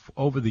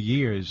over the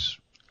years,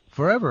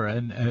 forever,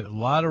 and a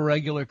lot of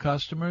regular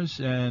customers,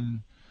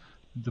 and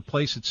the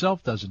place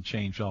itself doesn't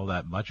change all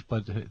that much,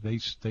 but they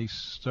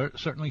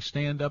certainly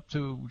stand up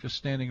to just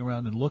standing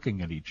around and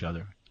looking at each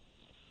other.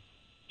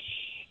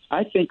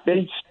 I think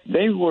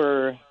they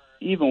were,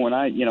 even when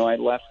I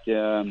left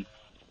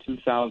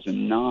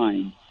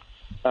 2009.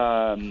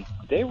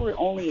 They were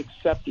only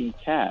accepting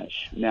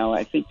cash. Now,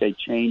 I think they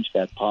changed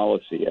that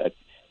policy,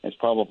 as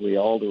probably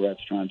all the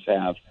restaurants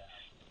have.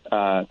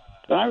 But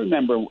I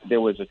remember there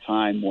was a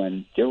time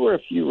when there were a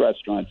few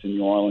restaurants in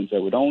New Orleans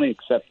that would only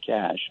accept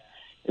cash.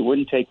 They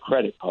wouldn't take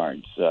credit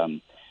cards. There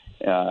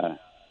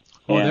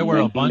were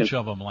a bunch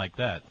of them like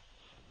that.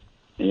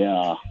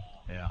 Yeah.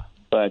 Yeah.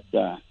 But,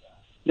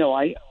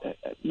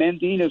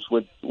 Mandina's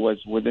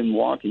was within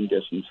walking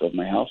distance of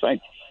my house. I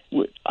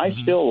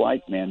still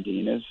like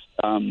Mandina's.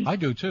 I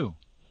do too.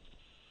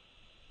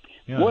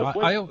 Yeah,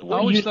 I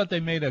always thought they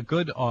made a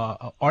good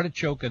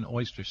artichoke and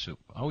oyster soup.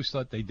 I always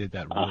thought they did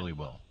that really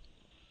well.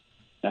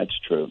 That's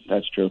true.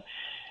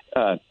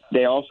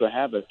 They also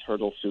have a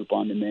turtle soup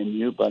on the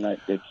menu, but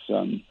it's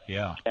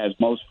as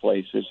most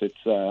places,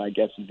 it's I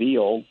guess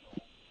veal,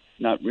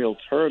 not real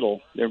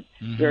turtle. There are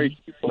very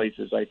few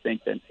places I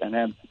think that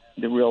have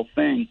the real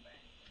thing.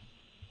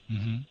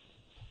 Mm-hmm.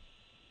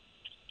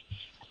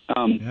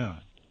 Yeah.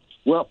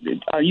 Well,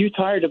 are you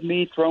tired of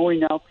me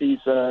throwing out these?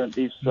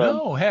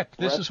 No, heck,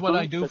 this is what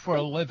I do for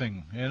a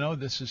living.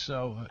 This is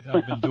so.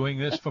 I've been doing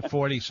this for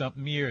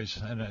 40-something years,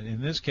 and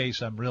in this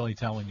case, I'm really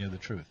telling you the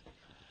truth.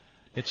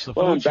 It's the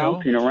food show. I'm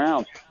bouncing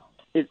around.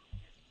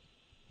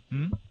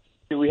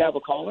 Do we have a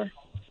caller?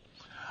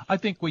 I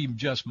think we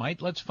just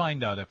might. Let's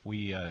find out if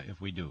we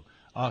do.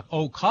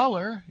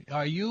 Caller,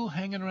 are you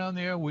hanging around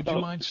there? Would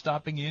you mind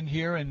stopping in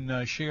here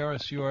and share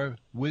us your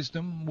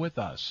wisdom with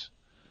us?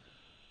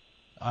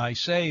 I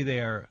say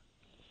there,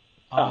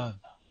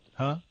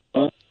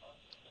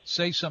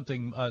 say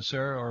something,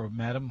 sir or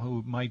madam,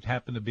 who might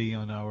happen to be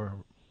on our.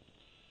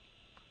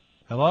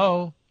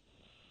 Hello.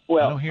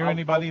 Well, I don't hear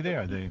anybody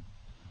there.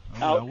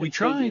 We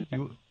tried.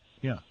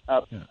 Yeah.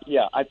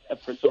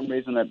 For some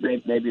reason,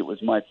 maybe it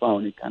was my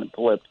phone. It kind of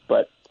blipped.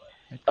 But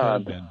it could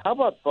have been. How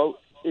about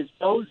is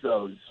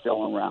Bozo's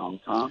still around,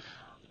 Tom?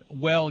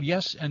 Well,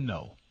 yes and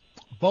no.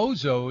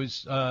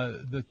 Bozo's,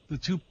 the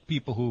two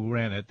people who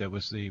ran it, that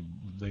was the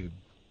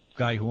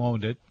guy who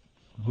owned it,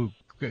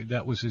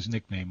 that was his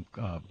nickname,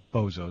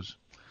 Bozo's.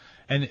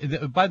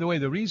 And by the way,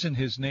 the reason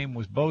his name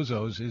was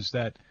Bozo's is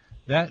that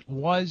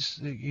was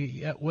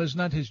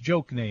not his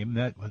joke name.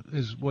 That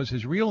was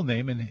his real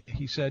name. And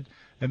he said,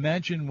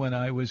 imagine when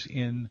I was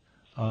in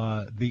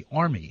the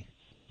Army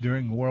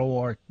during World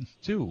War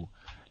II,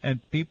 and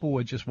people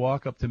would just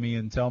walk up to me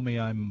and tell me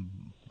I'm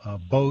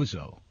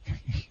Bozo.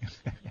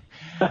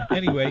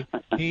 Anyway,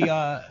 they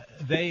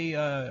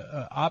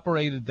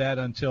operated that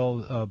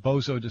until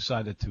Bozo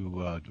decided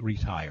to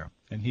retire,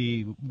 and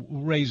he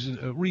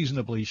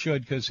reasonably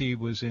should, because he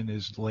was in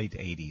his late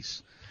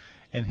 80s.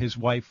 And his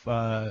wife,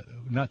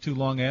 not too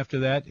long after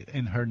that,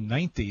 in her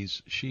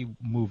 90s, she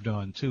moved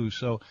on too.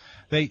 So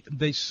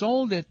they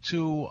sold it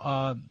to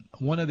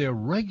one of their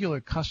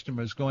regular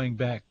customers going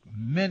back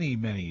many,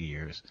 many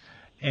years.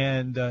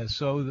 And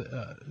so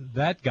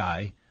that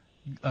guy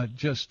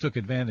just took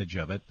advantage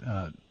of it.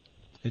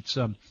 It's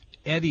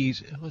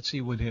Eddie's. Let's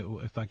see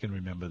if I can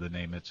remember the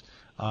name. It's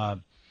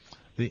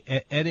the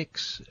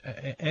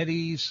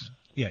Eddie's.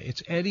 Yeah,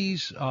 it's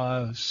Eddie's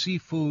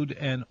Seafood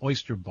and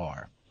Oyster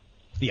Bar.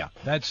 Yeah,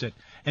 that's it.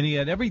 And he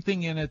had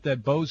everything in it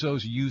that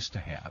Bozo's used to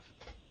have.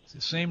 It's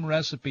the same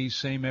recipe,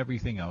 same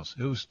everything else.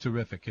 It was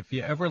terrific. If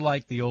you ever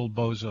like the old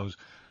Bozo's,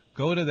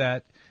 go to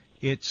that.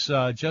 It's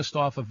just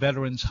off of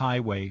Veterans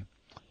Highway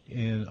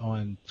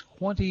on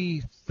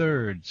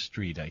 23rd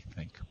Street, I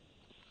think.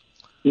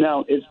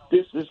 Now,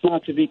 this is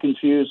not to be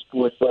confused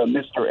with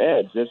Mr.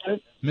 Ed's, is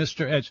it?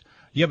 Mr. Ed's.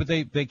 Yeah, but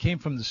they came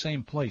from the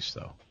same place,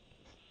 though.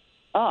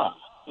 Ah,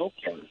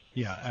 okay.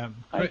 Yeah.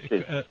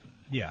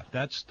 Yeah,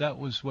 that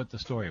was what the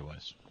story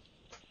was.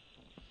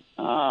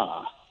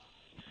 Ah.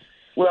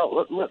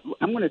 Well,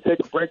 I'm going to take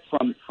a break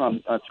from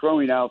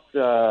throwing out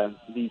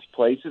these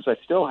places. I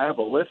still have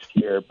a list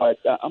here, but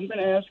I'm going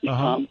to ask you,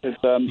 Tom, because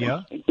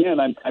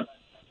again,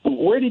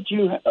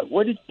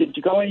 did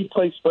you go any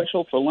place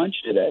special for lunch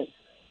today?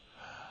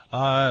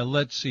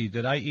 Let's see.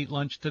 Did I eat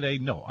lunch today?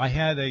 No. I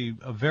had a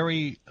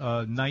very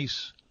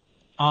nice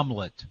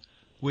omelet,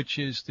 which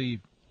is the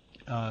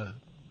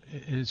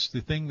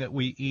thing that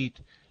we eat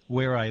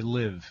where I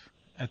live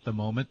at the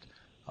moment.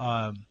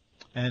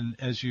 And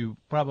as you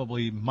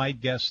probably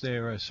might guess,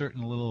 there are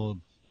certain little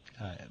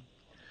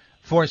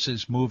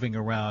forces moving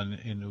around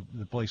in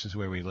the places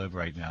where we live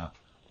right now.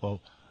 Well,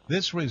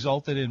 this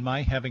resulted in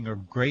my having a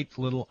great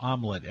little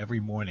omelet every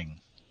morning.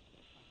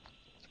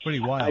 Pretty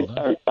wild,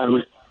 huh?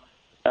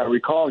 I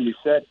recall you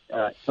said,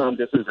 Tom,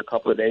 this was a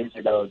couple of days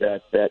ago,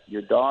 that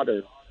your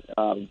daughter,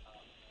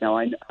 now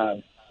I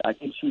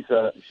think she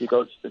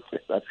goes,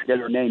 I forget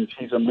her name,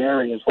 she's a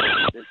Mary as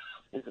well.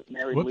 Is it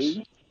Mary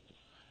Lee?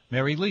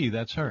 Mary Lee,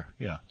 that's her,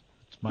 yeah.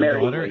 It's my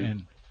Mary daughter,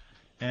 Lee.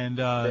 and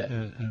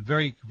a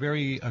very,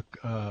 very,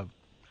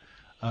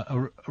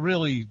 a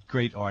really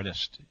great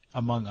artist,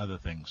 among other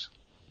things.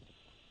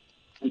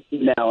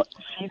 Now,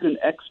 she's an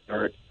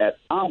expert at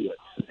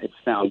omelets, it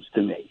sounds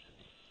to me.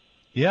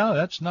 Yeah,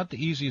 that's not the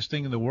easiest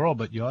thing in the world,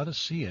 but you ought to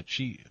see it.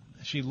 She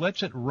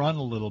lets it run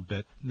a little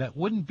bit. That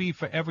wouldn't be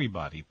for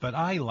everybody, but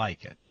I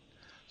like it.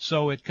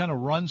 So it kind of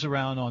runs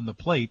around on the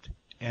plate,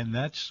 and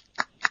that's,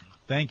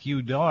 thank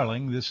you,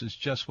 darling. This is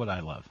just what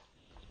I love.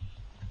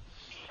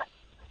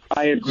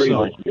 I agree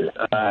with you.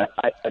 I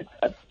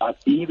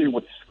even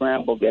with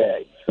scrambled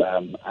eggs,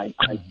 I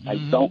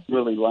don't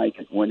really like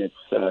it when it's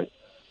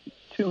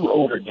too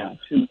overdone.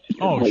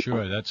 Oh,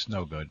 sure, that's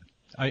no good.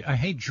 I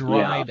hate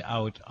dried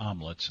out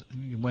omelets.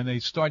 When they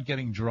start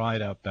getting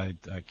dried up, I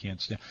can't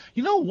stand.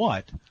 You know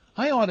what?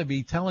 I ought to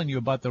be telling you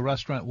about the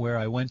restaurant where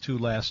I went to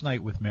last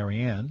night with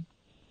Marianne,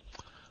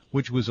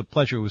 which was a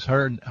pleasure. It was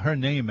her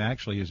name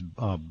actually is.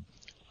 I'm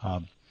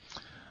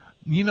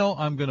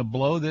going to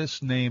blow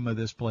this name of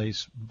this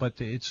place, but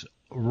it's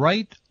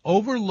right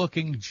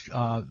overlooking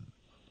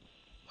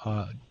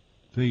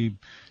the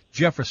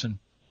Jefferson,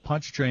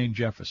 Pontchartrain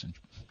Jefferson.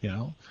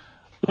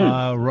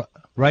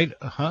 Right?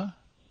 Huh?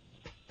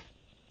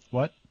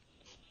 What?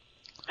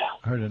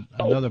 I heard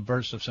another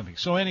burst of something.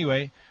 So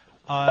anyway,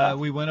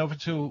 we went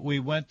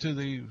to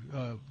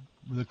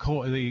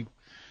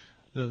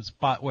the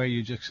spot where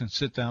you just can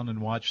sit down and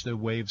watch the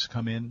waves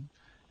come in,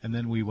 and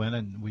then we went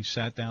and we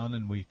sat down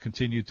and we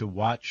continued to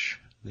watch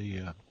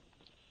the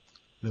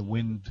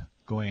wind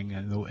going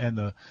and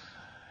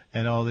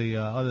all the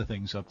other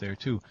things up there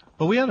too.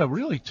 But we had a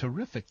really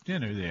terrific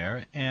dinner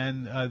there,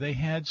 and they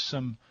had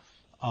some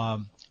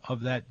of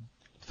that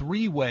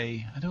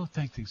three-way, I don't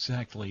think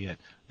exactly it.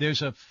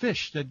 There's a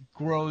fish that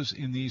grows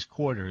in these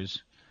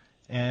quarters,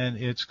 and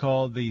it's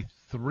called the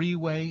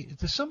three-way.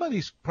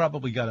 Somebody's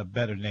probably got a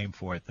better name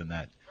for it than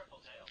that.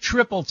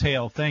 Triple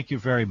tail, thank you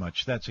very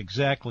much. That's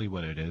exactly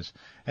what it is.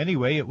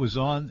 Anyway, it was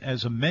on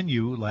as a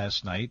menu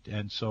last night,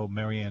 and so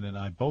Marianne and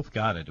I both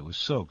got it. It was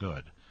so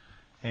good.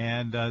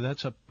 And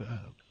that's a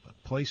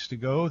place to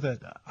go that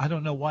I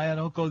don't know why I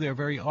don't go there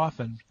very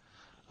often,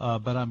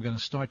 but I'm going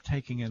to start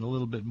taking it a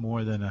little bit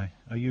more than I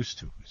used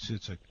to.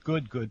 It's a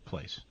good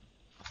place.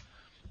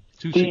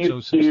 Do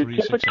you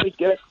typically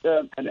get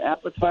an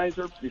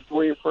appetizer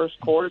before your first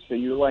course? Are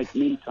you like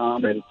me,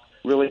 Tom, and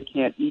really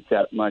can't eat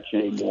that much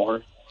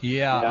anymore?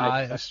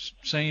 Yeah,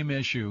 same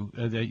issue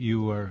that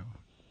you were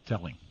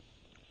telling.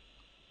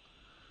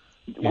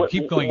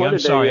 Keep going. I'm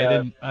sorry.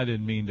 I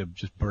didn't mean to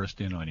just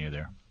burst in on you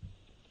there.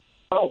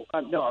 Oh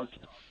no,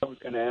 I was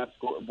going to ask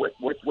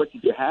what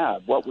did you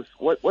have? What's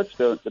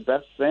the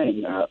best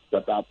thing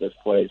about this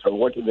place, or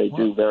what do they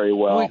do very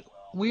well?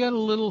 We had a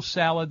little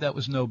salad that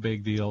was no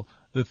big deal.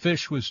 The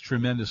fish was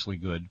tremendously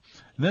good.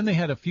 And then they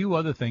had a few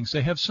other things.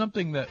 They have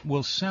something that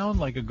will sound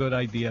like a good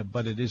idea,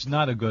 but it is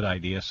not a good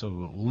idea,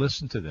 so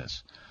listen to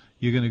this.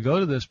 You're going to go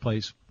to this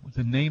place,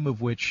 the name of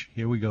which,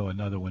 here we go,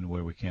 another one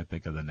where we can't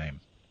think of the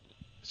name.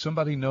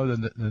 Somebody know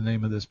the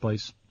name of this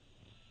place?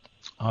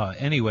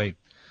 Anyway,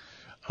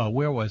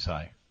 where was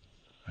I?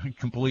 I'm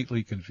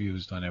completely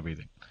confused on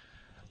everything.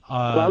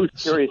 I was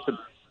curious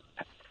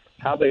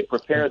how they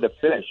prepare the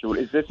fish.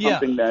 Is this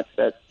something that...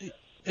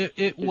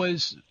 It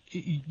was...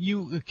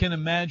 You can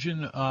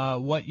imagine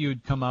what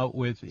you'd come out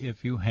with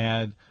if you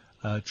had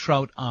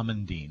trout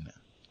amandine.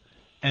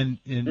 And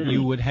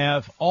you would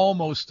have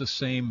almost the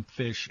same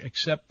fish,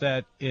 except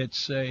that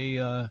it's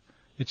a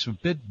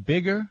bit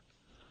bigger,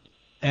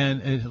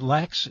 and it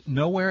lacks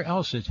nowhere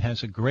else. It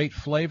has a great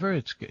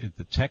flavor.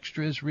 The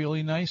texture is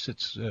really nice.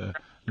 It's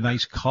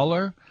nice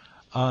color.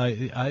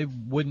 I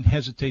wouldn't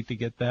hesitate to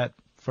get that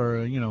for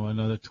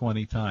another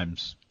 20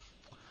 times.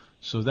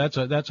 So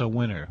that's a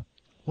winner.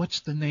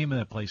 What's the name of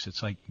that place?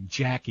 It's like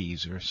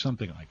Jackie's or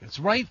something like that. It's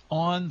right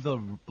on the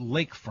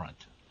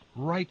lakefront,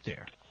 right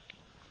there.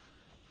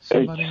 See,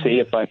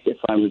 if I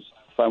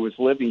was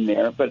living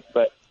there, but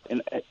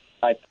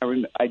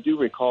I do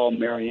recall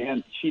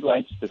Marianne. She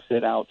likes to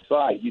sit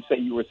outside. You say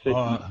you were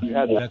sitting.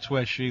 That's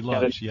where she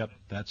loves. Yep,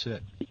 that's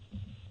it.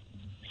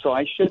 So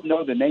I should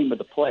know the name of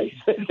the place.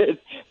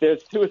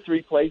 There's 2 or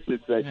 3 places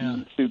that you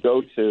need to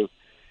go to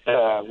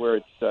where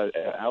it's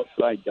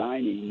outside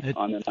dining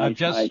on a nice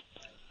night.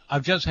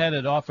 I've just had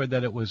it offered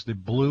that it was the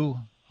blue.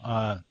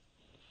 The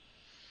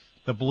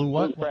blue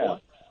what? Blue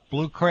crab.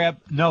 Blue crab?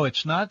 No,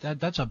 it's not.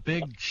 That's a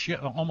big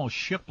almost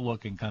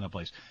ship-looking kind of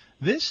place.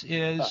 This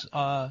is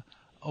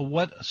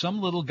what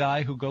some little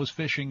guy who goes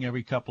fishing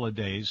every couple of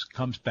days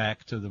comes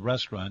back to the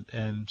restaurant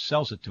and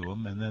sells it to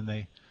them, and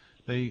then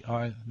they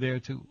are there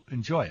to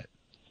enjoy it.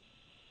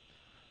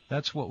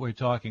 That's what we're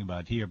talking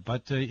about here.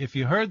 But if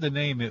you heard the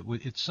name,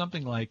 it's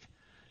something like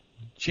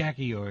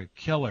Jackie or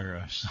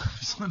Killer or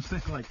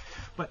something like.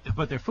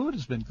 But their food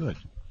has been good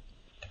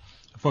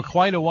for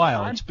quite a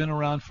while. It's been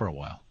around for a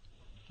while.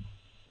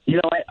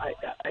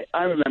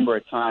 I remember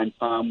a time,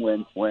 Tom,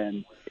 when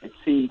it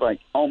seemed like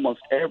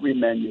almost every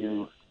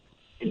menu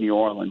in New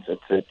Orleans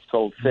that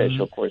sold fish,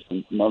 of course,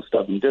 and most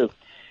of them do,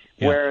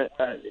 where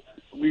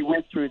we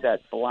went through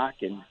that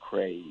blackened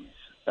craze.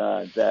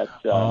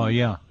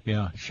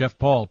 Chef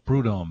Paul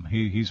Prudhomme,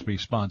 he's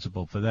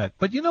responsible for that.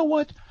 But you know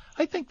what?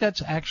 I think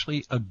that's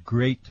actually a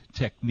great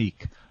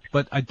technique.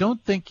 But I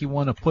don't think you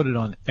want to put it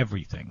on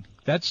everything.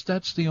 That's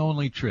the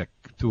only trick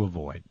to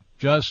avoid.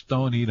 Just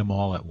don't eat them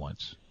all at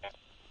once.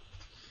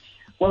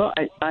 Well,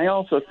 I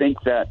also think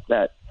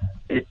that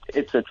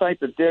it's a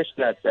type of dish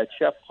that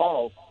Chef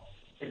Paul,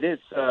 it is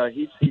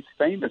he's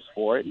famous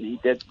for it, and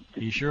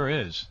he sure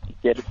is. He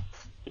did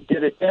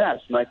it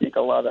best, and I think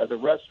a lot of the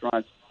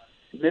restaurants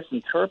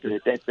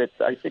misinterpret it. That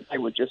I think they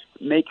would just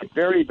make it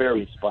very,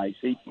 very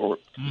spicy or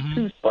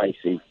too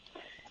spicy,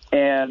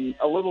 and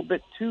a little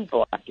bit too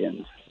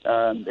blackened.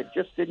 It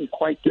just didn't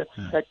quite get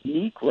the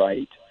technique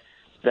right.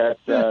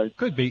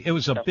 Could be. It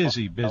was a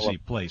busy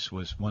place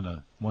was one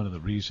of the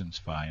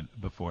reasons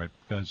before it,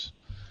 because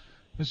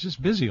it's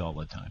just busy all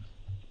the time.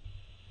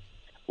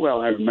 Well,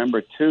 I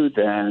remember too.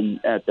 Then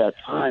at that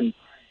time,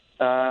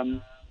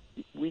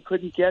 we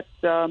couldn't get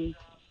a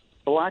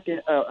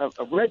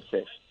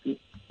redfish.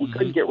 We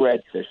couldn't get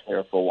redfish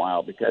there for a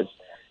while because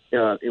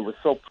it was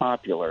so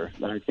popular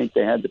that I think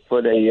they had to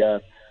put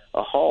a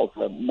halt,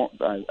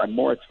 a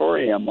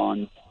moratorium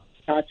on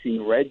catching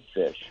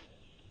redfish.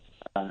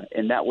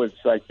 And that was,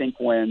 I think,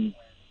 when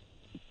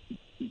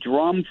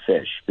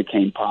drumfish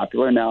became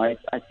popular. Now,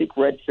 I think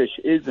redfish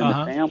is in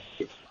the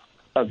family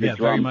of the drumfish.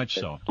 Very much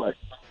so. But,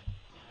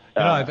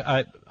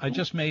 I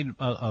just made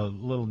a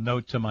little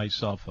note to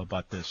myself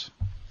about this.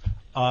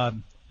 I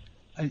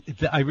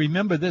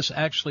remember this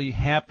actually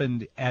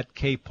happened at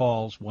K.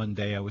 Paul's one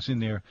day. I was in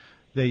there.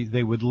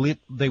 They would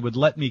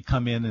let me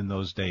come in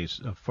those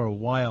days. For a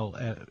while,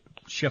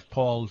 Chef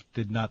Paul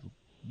did not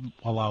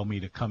allow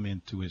me to come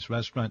into his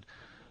restaurant.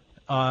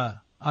 I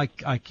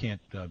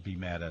can't be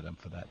mad at him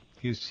for that.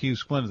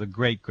 He's one of the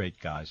great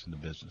guys in the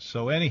business.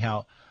 So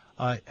anyhow,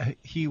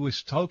 he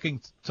was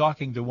talking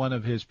to one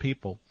of his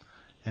people,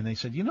 and they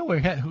said,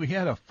 we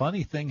had a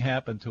funny thing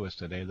happen to us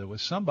today. There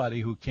was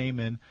somebody who came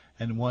in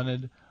and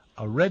wanted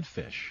a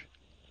redfish,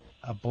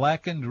 a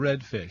blackened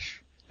redfish,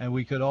 and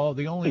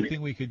the only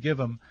thing we could give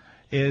him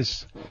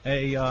is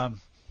a, I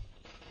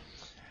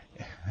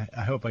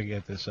hope I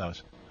get this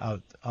out.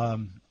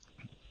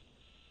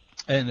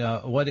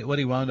 What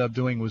he wound up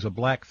doing was a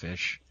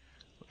blackfish,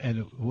 and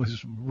it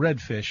was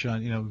redfish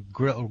on,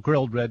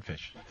 grilled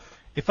redfish.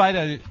 If I'd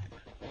a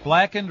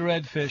blackened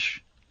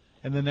redfish,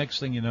 and the next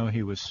thing you know,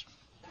 you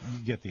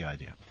get the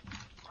idea.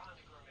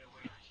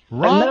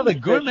 Ron, the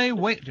gourmet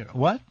waiter.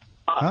 What?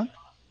 Huh?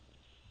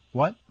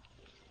 What?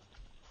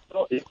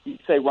 So you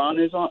say Ron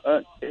is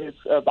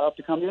about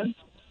to come in?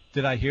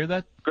 Did I hear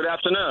that? Good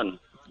afternoon.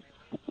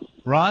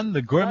 Ron,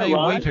 the gourmet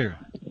waiter.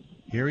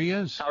 Here he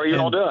is. How are you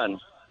all doing?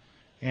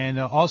 And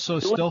also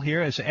still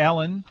here is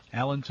Alan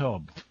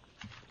Tobe.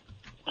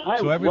 Hi,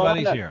 so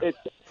everybody's Ron, here.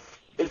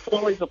 It's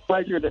always a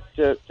pleasure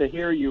to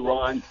hear you,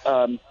 Ron.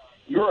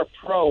 You're a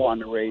pro on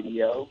the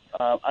radio.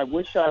 I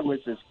wish I was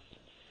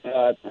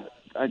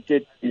I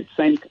did the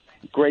same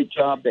great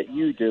job that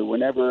you do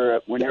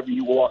whenever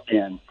you walk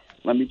in.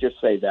 Let me just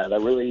say that. I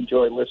really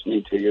enjoy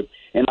listening to you.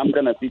 And I'm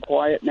going to be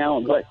quiet now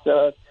and let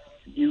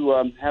you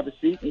have a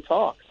seat and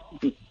talk.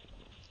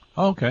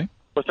 Okay.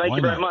 Well, thank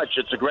you very much.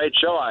 It's a great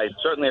show. I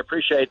certainly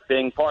appreciate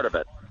being part of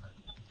it.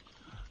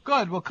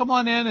 Good. Well, come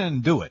on in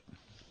and do it.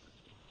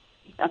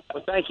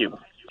 Well, thank you.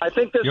 I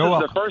think this is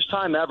welcome. the first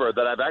time ever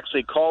that I've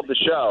actually called the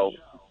show,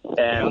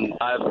 and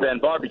I've been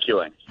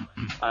barbecuing.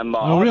 I'm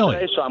really?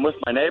 Today, so I'm with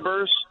my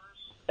neighbors,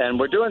 and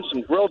we're doing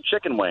some grilled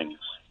chicken wings.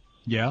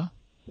 Yeah?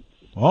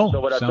 Oh, so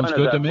what sounds I've done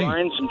good is to I've me.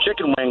 brined some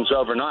chicken wings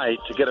overnight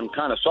to get them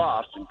kind of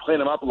soft and clean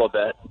them up a little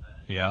bit.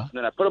 Yeah. And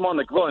then I put them on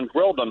the grill and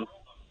grilled them,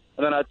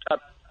 and then I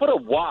put a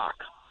wok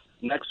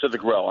next to the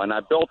grill, and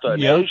I built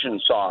an Asian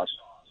sauce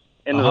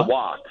into the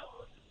wok.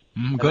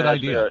 Good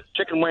idea. The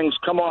chicken wings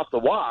come off the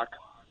wok,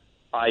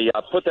 I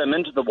put them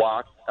into the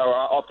wok, or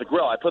off the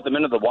grill. I put them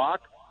into the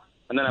wok,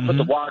 and then I put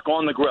the wok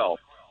on the grill.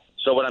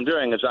 So what I'm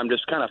doing is I'm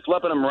just kind of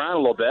flipping them around a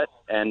little bit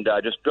and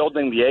just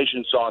building the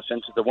Asian sauce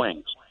into the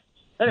wings.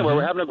 Anyway,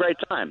 we're having a great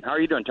time. How are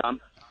you doing, Tom?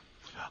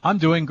 I'm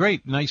doing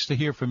great. Nice to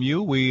hear from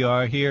you. We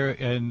are here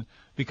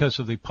because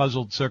of the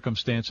puzzled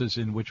circumstances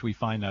in which we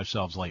find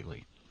ourselves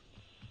lately.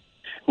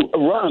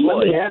 Ron,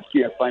 let me ask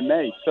you, if I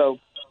may. So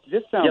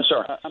this sounds, yes,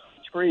 sir. I'm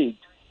intrigued.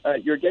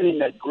 You're getting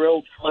that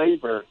grilled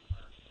flavor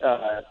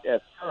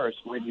at first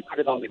when you put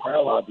it on the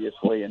grill,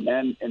 obviously, and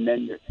then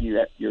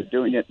you're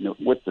doing it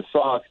with the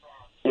sauce,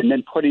 and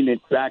then putting it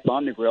back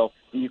on the grill.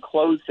 Do you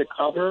close the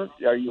cover?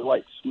 Are you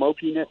like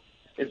smoking it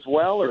as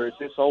well, or is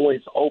this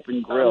always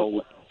open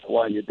grill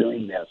while you're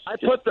doing this? I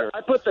put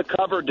the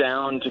cover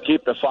down to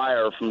keep the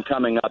fire from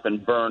coming up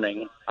and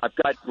burning. I've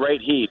got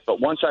great heat,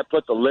 but once I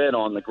put the lid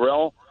on the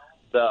grill,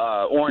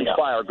 the orange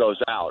fire goes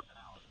out.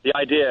 The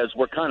idea is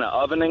we're kind of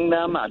ovening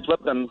them. I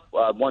flip them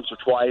once or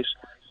twice.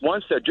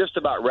 Once they're just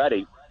about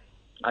ready,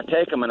 I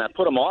take them and I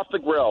put them off the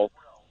grill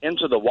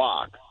into the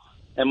wok.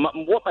 And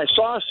what my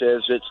sauce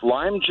is, it's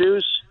lime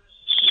juice,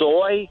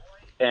 soy,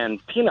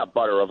 and peanut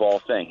butter of all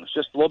things.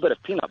 Just a little bit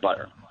of peanut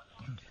butter.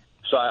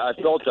 So I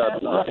built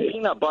a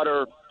peanut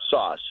butter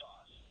sauce.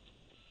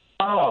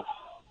 Oh,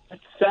 that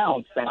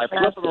sounds fantastic.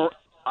 I flip them.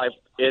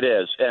 It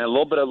is, and a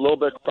little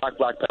bit of cracked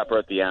black pepper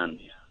at the end.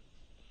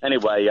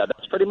 Anyway,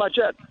 that's pretty much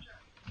it.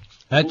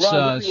 That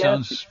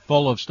sounds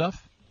full of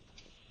stuff.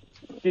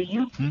 Do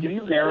you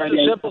marinate?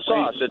 It's a simple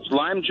sauce. It's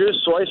lime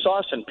juice, soy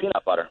sauce, and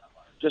peanut butter.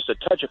 Just a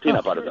touch of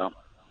peanut butter, though.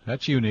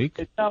 That's unique.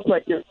 It sounds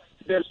like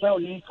there's no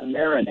need to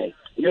marinate.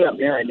 You're not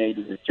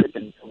marinating the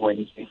chicken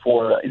wings in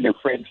the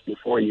fridge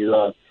before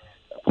you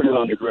put it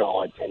on the grill,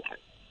 I take it.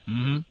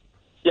 Mm-hmm.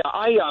 Yeah,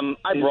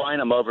 I brine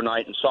them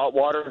overnight in salt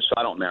water, so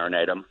I don't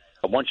marinate them.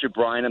 But once you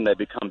brine them, they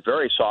become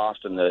very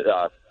soft, and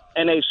the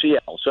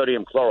NaCl,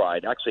 sodium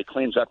chloride, actually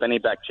cleans up any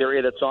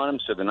bacteria that's on them,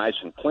 so they're nice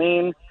and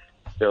clean.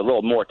 They're a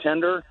little more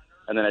tender,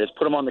 and then I just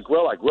put them on the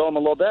grill. I grill them a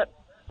little bit,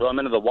 throw them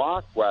into the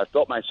wok where I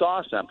built my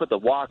sauce, and I put the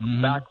wok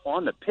back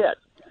on the pit,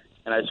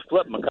 and I just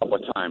flip them a couple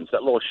of times,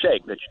 that little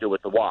shake that you do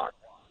with the wok.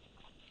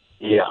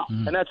 Yeah.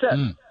 And that's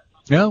it.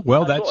 Yeah,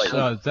 well,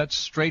 that's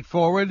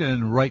straightforward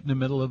and right in the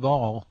middle of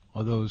all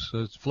of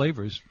those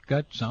flavors.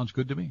 That sounds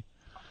good to me.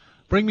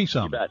 Bring me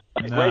some. You bet.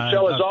 Great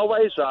show as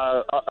always.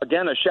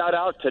 Again, a shout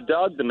out to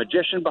Doug, the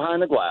magician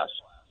behind the glass.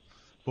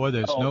 Boy,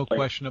 there's no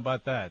question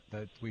about that.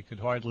 That we could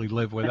hardly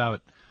live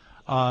without.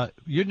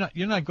 You're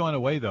not going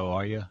away though,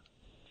 are you?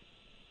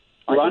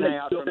 Ron, are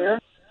you still there?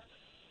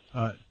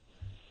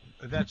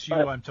 That's you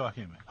I'm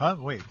talking about. Huh?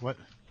 Wait, what?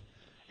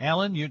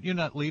 Alan, you're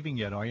not leaving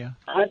yet, are you?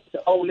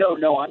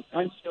 No,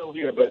 I'm still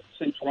here. But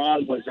since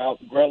Ron was out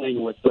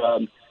grilling with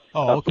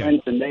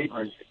friends and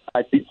neighbors,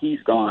 I think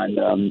he's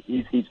gone.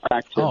 He's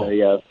back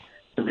to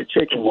the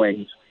chicken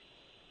wings.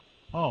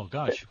 Oh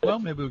gosh. Well,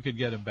 maybe we could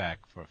get him back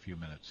for a few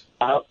minutes.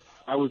 I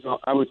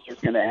was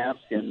just going to ask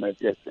him. But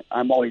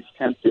I'm always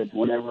tempted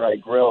whenever I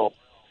grill.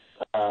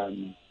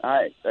 And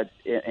I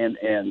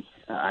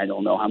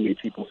don't know how many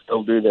people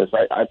still do this.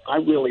 I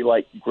really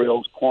like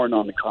grilled corn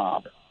on the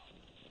cob.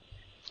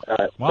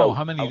 Wow,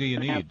 how many do you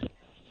need?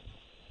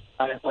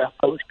 I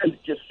was going to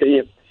just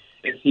see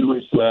if he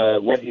was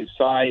what his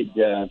side,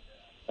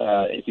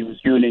 if he was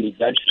doing any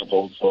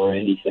vegetables or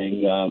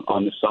anything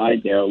on the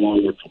side there,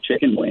 along with the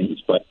chicken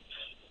wings. But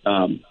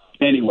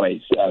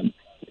anyways, it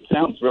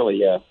sounds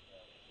really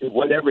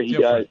whatever he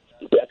does.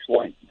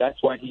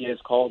 That's why he is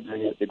called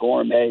the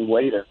gourmet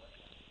waiter.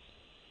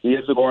 He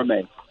is a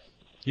gourmet.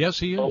 Yes,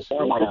 he is.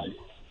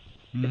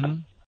 Mm-hmm.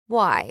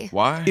 Why?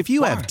 If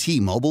you have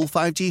T-Mobile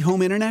 5G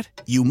home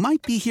internet, you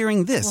might be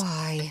hearing this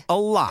a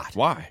lot.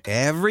 Why?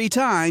 Every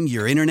time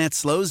your internet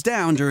slows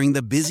down during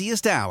the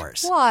busiest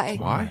hours.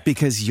 Why?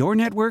 Because your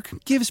network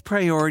gives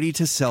priority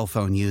to cell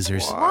phone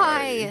users.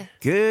 Why?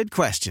 Good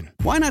question.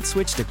 Why not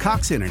switch to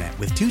Cox Internet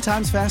with 2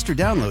 times faster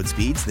download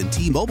speeds than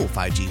T-Mobile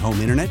 5G home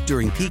internet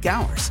during peak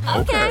hours?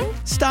 Okay.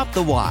 Stop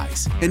the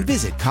whys and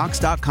visit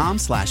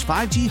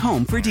cox.com/5G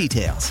home for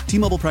details.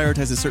 T-Mobile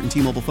prioritizes certain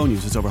T-Mobile phone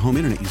users over home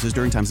internet users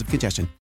during times of congestion.